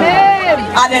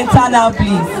 And eternal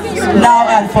bliss, now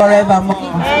and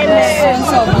forevermore.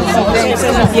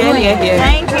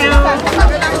 Thank you.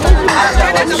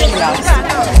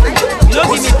 You don't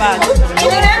give me back.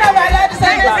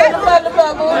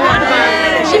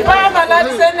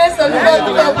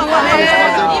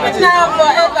 Now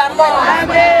forevermore.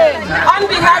 On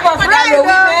behalf of the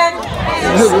women,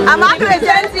 I'm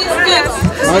presenting this gift.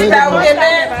 Sister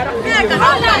Ukeme.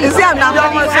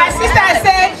 My sister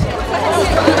said,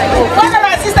 one of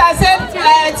my sisters said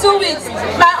 2 weeks.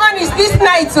 My own is this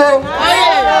night, so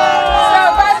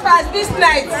fast this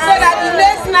night, so that the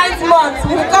next 9 months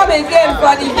we will come again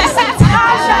for the visit.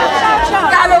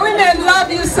 The women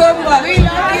love you so much. We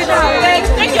love you. Thank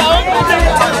you.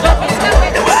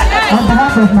 On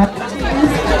behalf of my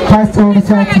pastor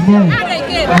Richard today,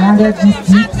 I handed this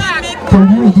gift to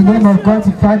you in the name of God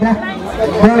the Father,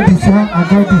 God the Son, and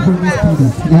God the Holy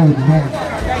Spirit. Amen.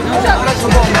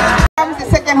 The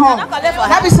second home.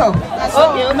 That is so. So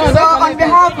on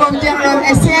behalf of General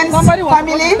Essence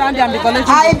family,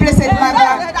 I, Blessed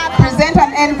Mother, present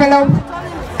an envelope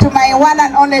to my one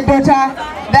and only daughter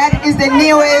that is the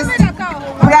newest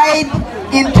bride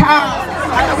in town.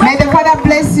 May the Father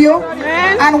bless you.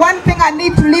 And one thing I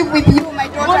need to leave with you, my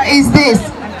daughter, is this.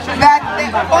 That the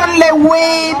only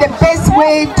way, the best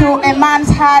way to a man's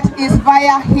heart is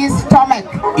via his stomach.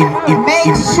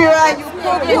 Make sure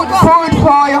you cook food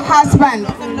for your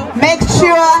husband. Make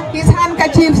sure his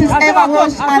handkerchiefs is ever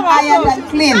washed and ironed and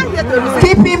clean.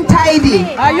 Keep him tidy.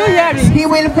 He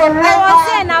will forever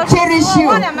cherish you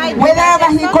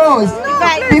wherever he goes.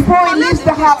 Before he leaves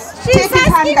the house, take his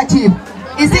handkerchief.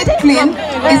 Is it clean?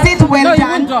 Is it well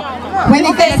done? When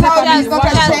he gets out, he's not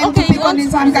ashamed to pick on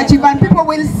his handkerchief, and people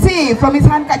will see from his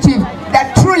handkerchief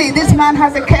that truly this man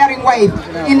has a caring wife.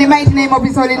 In the mighty name of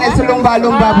His Holiness Lumba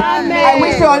Lumba. I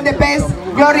wish you all the best,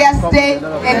 glorious day.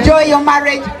 Enjoy your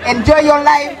marriage, enjoy your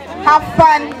life, have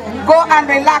fun, go and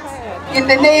relax. In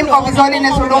the name of His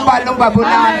Holiness Lumba Lumba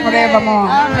Buna and forevermore.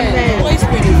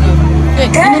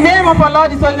 In the name of our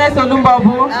Lord, His Holiness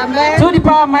Olumbabu, through the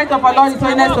power and might of our Lord, His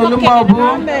Holiness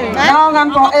Olumbabu, now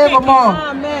and forevermore,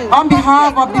 on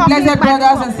behalf of the Blessed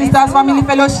Brothers and Sisters Family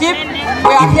Fellowship,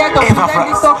 we are here to present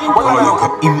this token to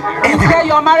you. We say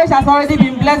your marriage has already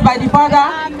been blessed by the Father.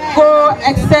 Go,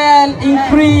 excel,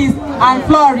 increase, and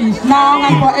flourish, now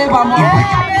and forevermore.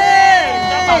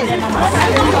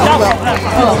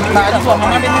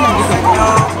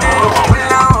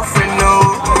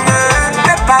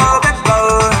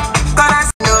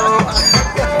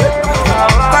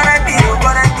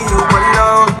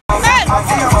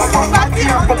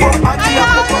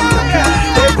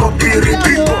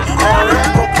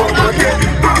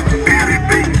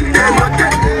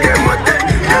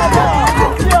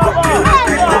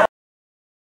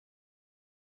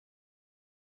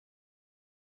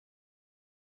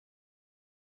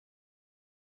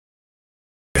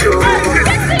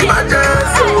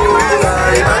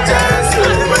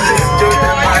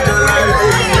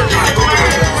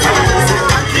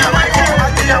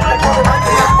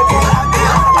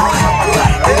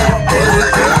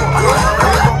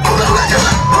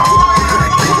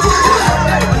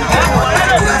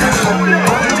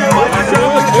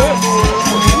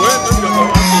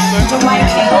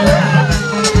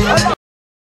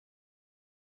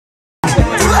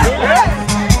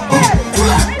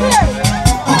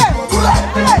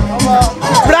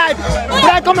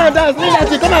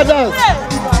 dance, come and dance.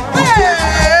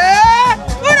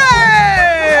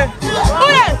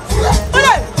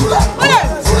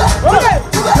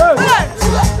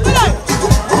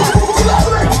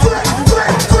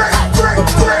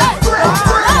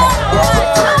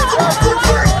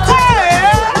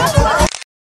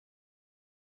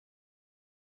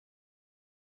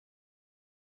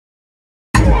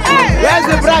 Where's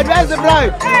the bride? Where's the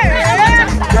bride?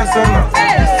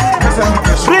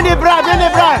 Bring the bride, bring the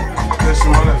bride.